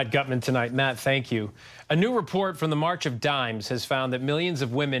 Matt Gutman tonight. Matt, thank you. A new report from the March of Dimes has found that millions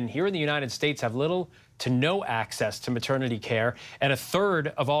of women here in the United States have little to no access to maternity care, and a third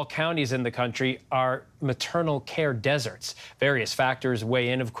of all counties in the country are maternal care deserts. Various factors weigh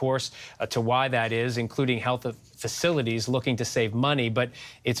in, of course, to why that is, including health facilities looking to save money, but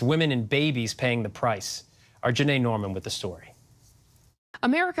it's women and babies paying the price. Our Janae Norman with the story.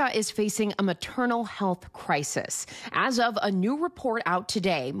 America is facing a maternal health crisis. As of a new report out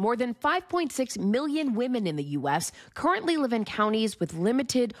today, more than 5.6 million women in the U.S. currently live in counties with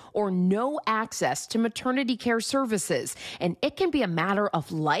limited or no access to maternity care services, and it can be a matter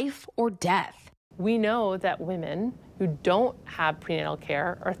of life or death. We know that women who don't have prenatal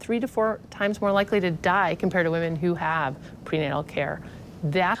care are 3 to 4 times more likely to die compared to women who have prenatal care.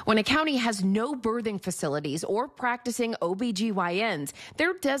 When a county has no birthing facilities or practicing OBGYNs,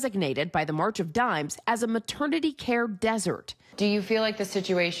 they're designated by the March of Dimes as a maternity care desert. Do you feel like the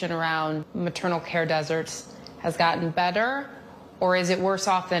situation around maternal care deserts has gotten better, or is it worse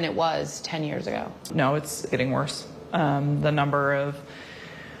off than it was 10 years ago? No, it's getting worse. The number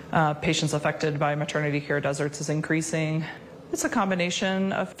of patients affected by maternity care deserts is increasing. It's a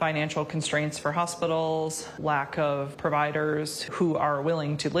combination of financial constraints for hospitals, lack of providers who are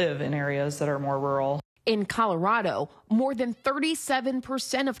willing to live in areas that are more rural. In Colorado, more than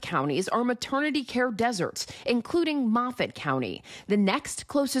 37% of counties are maternity care deserts, including Moffat County. The next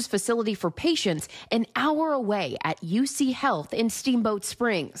closest facility for patients, an hour away at UC Health in Steamboat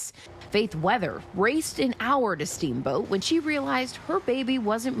Springs. Faith Weather raced an hour to Steamboat when she realized her baby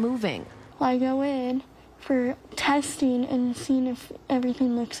wasn't moving. I go in for testing and seeing if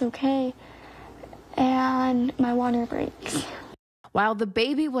everything looks okay, and my water breaks. While the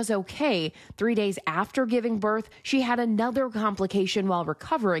baby was okay, 3 days after giving birth, she had another complication while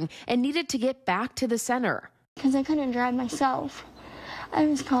recovering and needed to get back to the center. Because I couldn't drive myself. I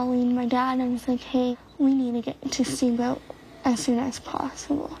was calling my dad and I was like, hey, we need to get to Steamboat as soon as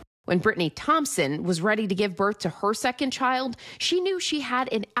possible. When Brittany Thompson was ready to give birth to her second child, she knew she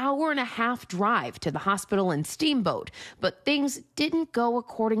had an hour-and-a-half drive to the hospital in Steamboat, but things didn't go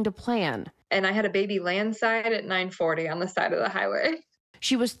according to plan. And I had a baby landside at 9:40 on the side of the highway.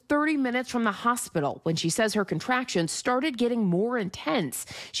 She was 30 minutes from the hospital when she says her contractions started getting more intense.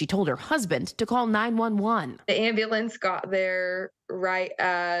 She told her husband to call 911. The ambulance got there right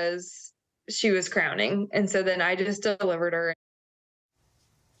as she was crowning, and so then I just delivered her.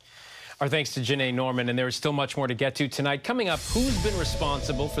 Our thanks to Janae Norman, and there is still much more to get to tonight. Coming up, who's been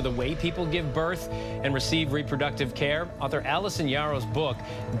responsible for the way people give birth and receive reproductive care? Author Alison Yarrow's book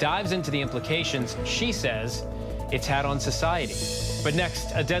dives into the implications she says it's had on society. But next,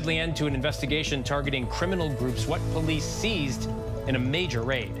 a deadly end to an investigation targeting criminal groups, what police seized in a major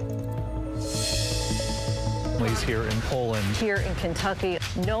raid. Here in Poland. Here in Kentucky,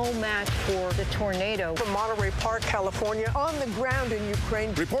 no match for the tornado. From Monterey Park, California, on the ground in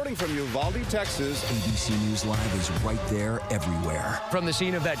Ukraine. Reporting from Uvalde, Texas. ABC News Live is right there everywhere. From the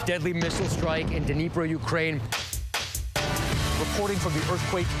scene of that deadly missile strike in Dnipro, Ukraine. Reporting from the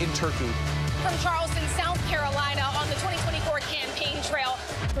earthquake in Turkey. From Charleston, South Carolina, on the 2024 campaign trail.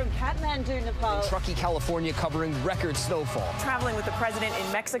 From Kathmandu, Nepal. In Truckee, California, covering record snowfall. Traveling with the president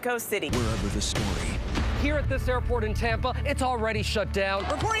in Mexico City. Wherever the story. Here at this airport in Tampa, it's already shut down.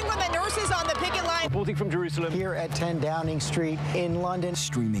 Reporting from the nurses on the picket line. Reporting from Jerusalem. Here at 10 Downing Street in London.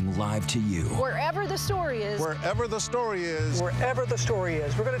 Streaming live to you. Wherever the story is. Wherever the story is. Wherever the story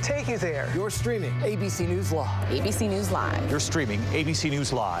is. We're going to take you there. You're streaming ABC News Live. ABC News Live. You're streaming ABC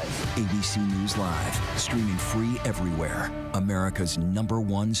News Live. ABC News Live. Streaming free everywhere. America's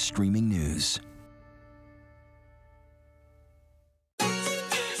 #1 streaming news.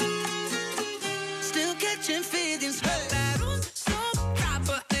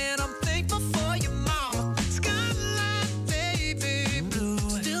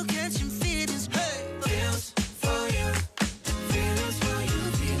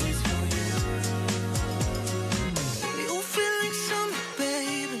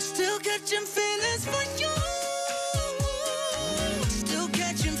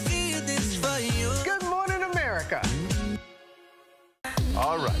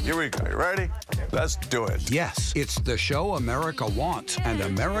 All right, here we go. You ready? Let's do it. Yes, it's the show America wants and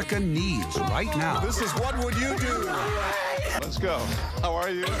America needs right now. This is What Would You Do? Let's go. How are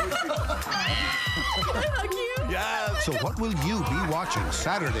you? Yes. So what will you be watching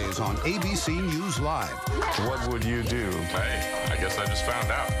Saturdays on ABC News Live? What would you do? Hey, I guess I just found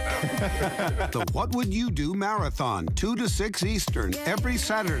out. The What Would You Do Marathon, 2 to 6 Eastern, every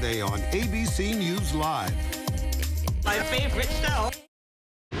Saturday on ABC News Live. My favorite show.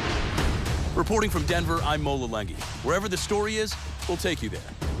 Reporting from Denver, I'm Mola Lengi. Wherever the story is, we'll take you there.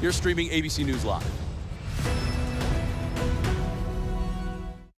 You're streaming ABC News Live.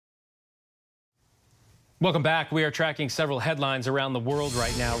 Welcome back. We are tracking several headlines around the world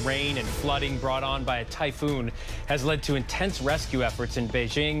right now. Rain and flooding brought on by a typhoon has led to intense rescue efforts in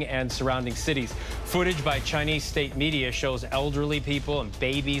Beijing and surrounding cities. Footage by Chinese state media shows elderly people and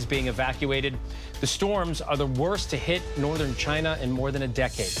babies being evacuated. The storms are the worst to hit northern China in more than a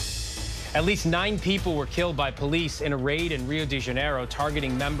decade. At least 9 people were killed by police in a raid in Rio de Janeiro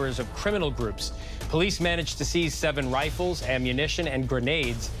targeting members of criminal groups. Police managed to seize 7 rifles, ammunition, and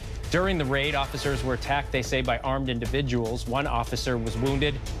grenades. During the raid, officers were attacked, they say, by armed individuals. One officer was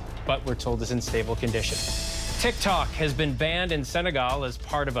wounded, but we're told is in stable condition. TikTok has been banned in Senegal as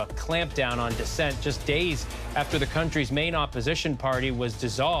part of a clampdown on dissent just days after the country's main opposition party was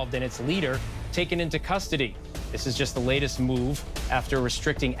dissolved and its leader taken into custody. This is just the latest move after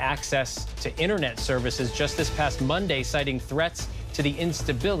restricting access to internet services just this past Monday, citing threats to the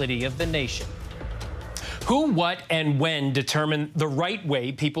instability of the nation. Who, what, and when determine the right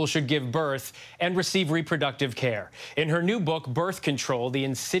way people should give birth and receive reproductive care? In her new book, Birth Control, The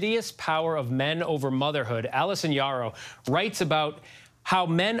Insidious Power of Men Over Motherhood, Alison Yarrow writes about how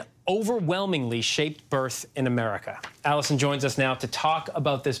men overwhelmingly shaped birth in America. Alison joins us now to talk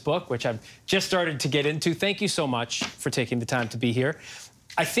about this book, which I've just started to get into. Thank you so much for taking the time to be here.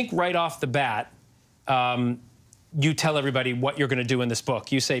 I think right off the bat, you tell everybody what you're going to do in this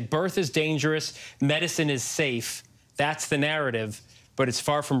book. You say birth is dangerous, medicine is safe. That's the narrative, but it's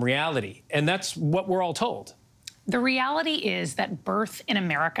far from reality. And that's what we're all told. The reality is that birth in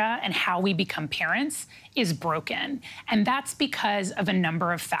America and how we become parents is broken. And that's because of a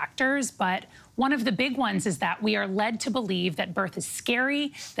number of factors. But one of the big ones is that we are led to believe that birth is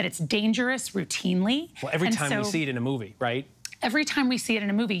scary, that it's dangerous routinely. Well, every time we see it in a movie, right? Every time we see it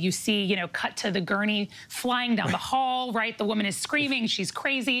in a movie, you see, you know, cut to the gurney flying down the hall, right? The woman is screaming, she's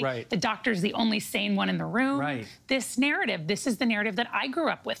crazy. Right. The doctor's the only sane one in the room. Right. This narrative, this is the narrative that I grew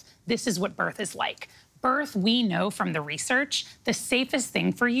up with. This is what birth is like. Birth, we know from the research, the safest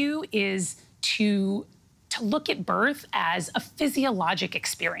thing for you is to look at birth as a physiologic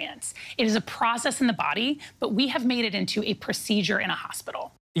experience. It is a process in the body, but we have made it into a procedure in a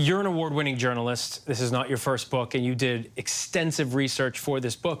hospital. You're an award-winning journalist. This is not your first book, and you did extensive research for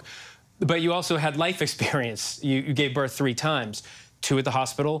this book. But you also had life experience. You gave birth 3 times, 2 at the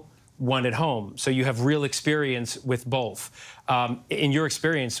hospital, 1 at home. So you have real experience with both. In your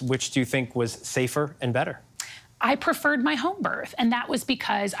experience, which do you think was safer and better? I preferred my home birth, and that was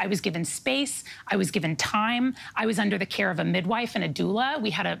because I was given space, I was given time, I was under the care of a midwife and a doula.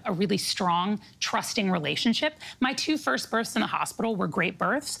 We had a really strong, trusting relationship. My 2 first births in the hospital were great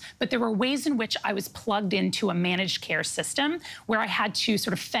births, but there were ways in which I was plugged into a managed care system where I had to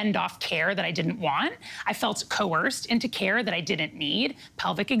sort of fend off care that I didn't want. I felt coerced into care that I didn't need,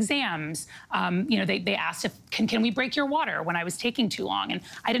 pelvic exams. You know, they asked if, can we break your water when I was taking too long? And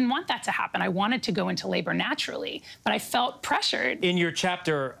I didn't want that to happen. I wanted to go into labor naturally. But I felt pressured. In your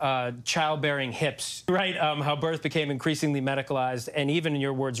chapter, Childbearing Hips, right, how birth became increasingly medicalized and even, in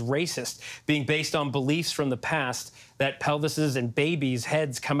your words, racist, being based on beliefs from the past that pelvises and babies'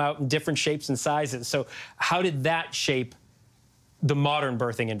 heads come out in different shapes and sizes. So how did that shape the modern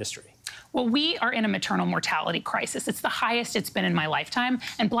birthing industry? Well, we are in a maternal mortality crisis. It's the highest it's been in my lifetime,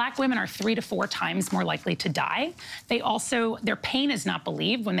 and Black women are 3 to 4 times more likely to die. They also, their pain is not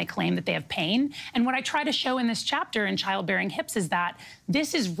believed when they claim that they have pain. And what I try to show in this chapter in Childbearing Hips is that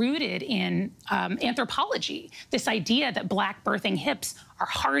this is rooted in anthropology, this idea that Black birthing hips are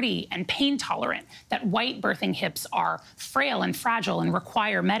hardy and pain tolerant, that white birthing hips are frail and fragile and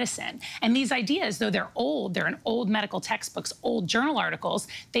require medicine. And these ideas, though they're old, they're in old medical textbooks, old journal articles,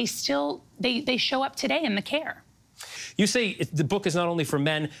 they still, they show up today in the care. You say the book is not only for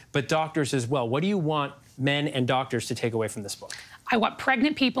men, but doctors as well. What do you want men and doctors to take away from this book? I want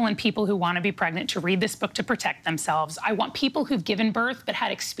pregnant people and people who want to be pregnant to read this book to protect themselves. I want people who've given birth but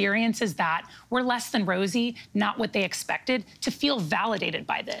had experiences that were less than rosy, not what they expected, to feel validated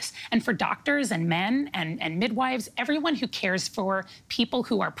by this. And for doctors and men and midwives, everyone who cares for people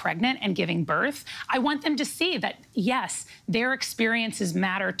who are pregnant and giving birth, I want them to see that, yes, their experiences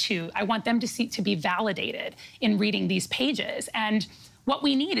matter too. I want them to be validated in reading these pages. And what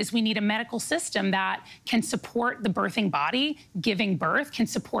we need is we need a medical system that can support the birthing body, giving birth, can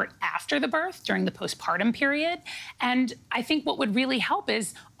support after the birth, during the postpartum period. And I think what would really help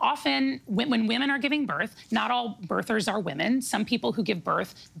is often when women are giving birth, not all birthers are women. Some people who give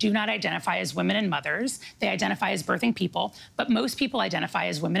birth do not identify as women and mothers. They identify as birthing people, but most people identify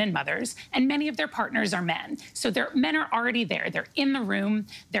as women and mothers, and many of their partners are men. So men are already there. They're in the room.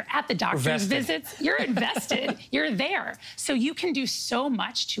 They're at the doctor's visits. You're invested. You're there. So you can do so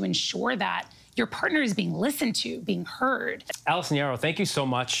much to ensure that your partner is being listened to, being heard. Allison Yarrow, thank you so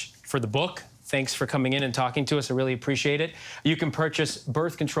much for the book. Thanks for coming in and talking to us. I really appreciate it. You can purchase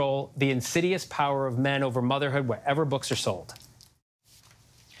Birth Control, The Insidious Power of Men Over Motherhood, wherever books are sold.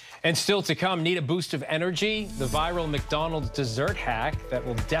 And still to come, need a boost of energy? The viral McDonald's dessert hack that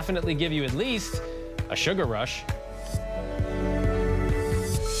will definitely give you at least a sugar rush.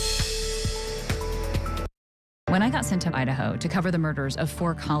 When I got sent to Idaho to cover the murders of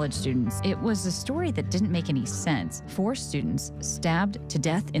 4 college students, it was a story that didn't make any sense. 4 students stabbed to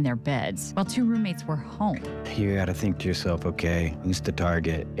death in their beds while 2 roommates were home. You gotta think to yourself, okay, who's the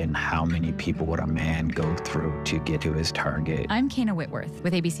target and how many people would a man go through to get to his target? I'm Kana Whitworth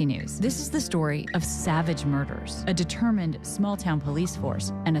with ABC News. This is the story of savage murders, a determined small-town police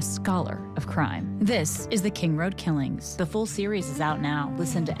force, and a scholar of crime. This is The King Road Killings. The full series is out now.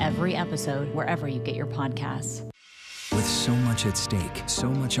 Listen to every episode wherever you get your podcasts. With so much at stake, so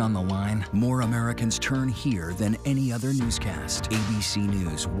much on the line, more Americans turn here than any other newscast. ABC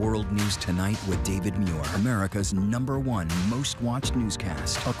News World News Tonight with David Muir, America's #1 most watched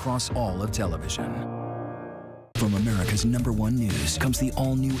newscast across all of television. From America's #1 news comes the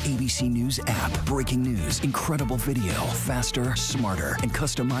all-new ABC News app. Breaking news, incredible video, faster, smarter, and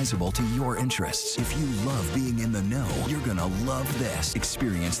customizable to your interests. If you love being in the know, you're gonna love this.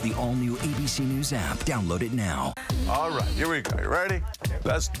 Experience the all-new ABC News app. Download it now. All right, here we go. You ready?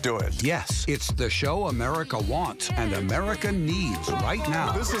 Let's do it. Yes, it's the show America wants and America needs right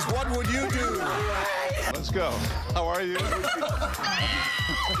now. This is What Would You Do? Let's go. How are you?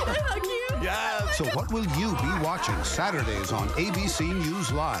 How cute. Yes. So what will you be watching Saturdays on ABC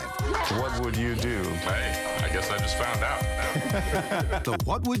News Live? What would you do? Hey, I guess I just found out. The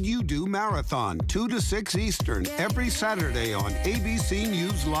What Would You Do Marathon, 2 to 6 Eastern, every Saturday on ABC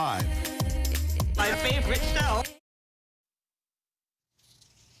News Live. My favorite show.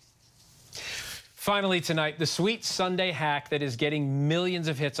 Finally tonight, the sweet Sunday hack that is getting millions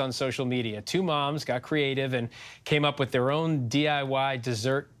of hits on social media. 2 moms got creative and came up with their own DIY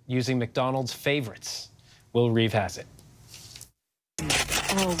dessert using McDonald's favorites. Will Reeve has it.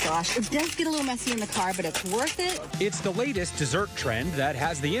 Oh gosh, it does get a little messy in the car, but it's worth it. It's the latest dessert trend that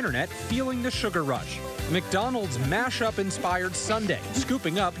has the internet feeling the sugar rush. McDonald's mashup-inspired sundae,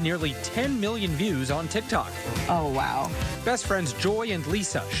 scooping up nearly 10 million views on TikTok. Oh, wow. Best friends Joy and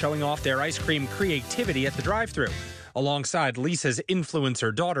Lisa showing off their ice cream creativity at the drive-thru, alongside Lisa's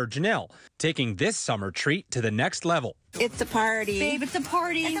influencer daughter Janelle, taking this summer treat to the next level. It's a party. Babe, it's a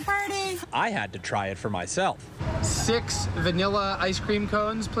party. It's a party. I had to try it for myself. 6 vanilla ice cream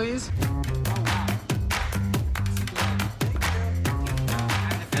cones, please.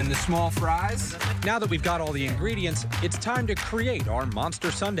 And the small fries. Now that we've got all the ingredients, it's time to create our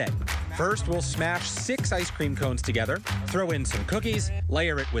monster sundae. First, we'll smash 6 ice cream cones together, throw in some cookies,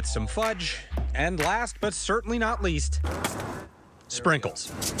 layer it with some fudge, and last but certainly not least,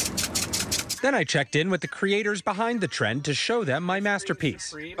 sprinkles. Then I checked in with the creators behind the trend to show them my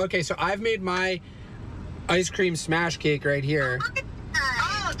masterpiece. Okay, so I've made my ice cream smash cake right here.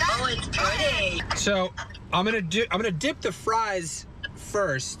 Oh, it's pretty. So I'm gonna dip the fries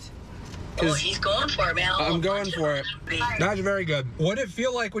first. Oh, he's going for it, man. I'm going for it. That's very good. What did it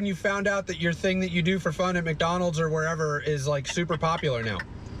feel like when you found out that your thing that you do for fun at McDonald's or wherever is like super popular now?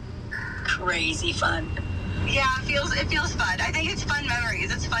 Crazy fun. Yeah, it feels fun. I think it's fun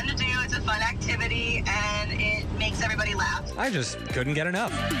memories. It's fun to do. It's a fun activity, and it makes everybody laugh. I just couldn't get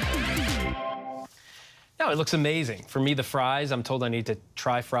enough. No, it looks amazing. For me, the fries, I'm told I need to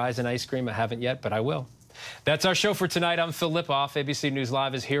try fries and ice cream. I haven't yet, but I will. That's our show for tonight. I'm Phil Lipoff. ABC News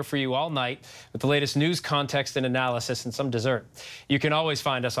Live is here for you all night with the latest news, context, and analysis, and some dessert. You can always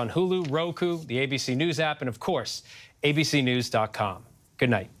find us on Hulu, Roku, the ABC News app, and, of course, abcnews.com.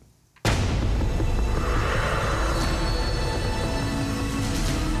 Good night.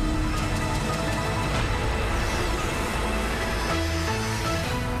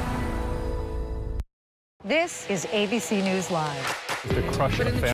 This is ABC News Live. The crush of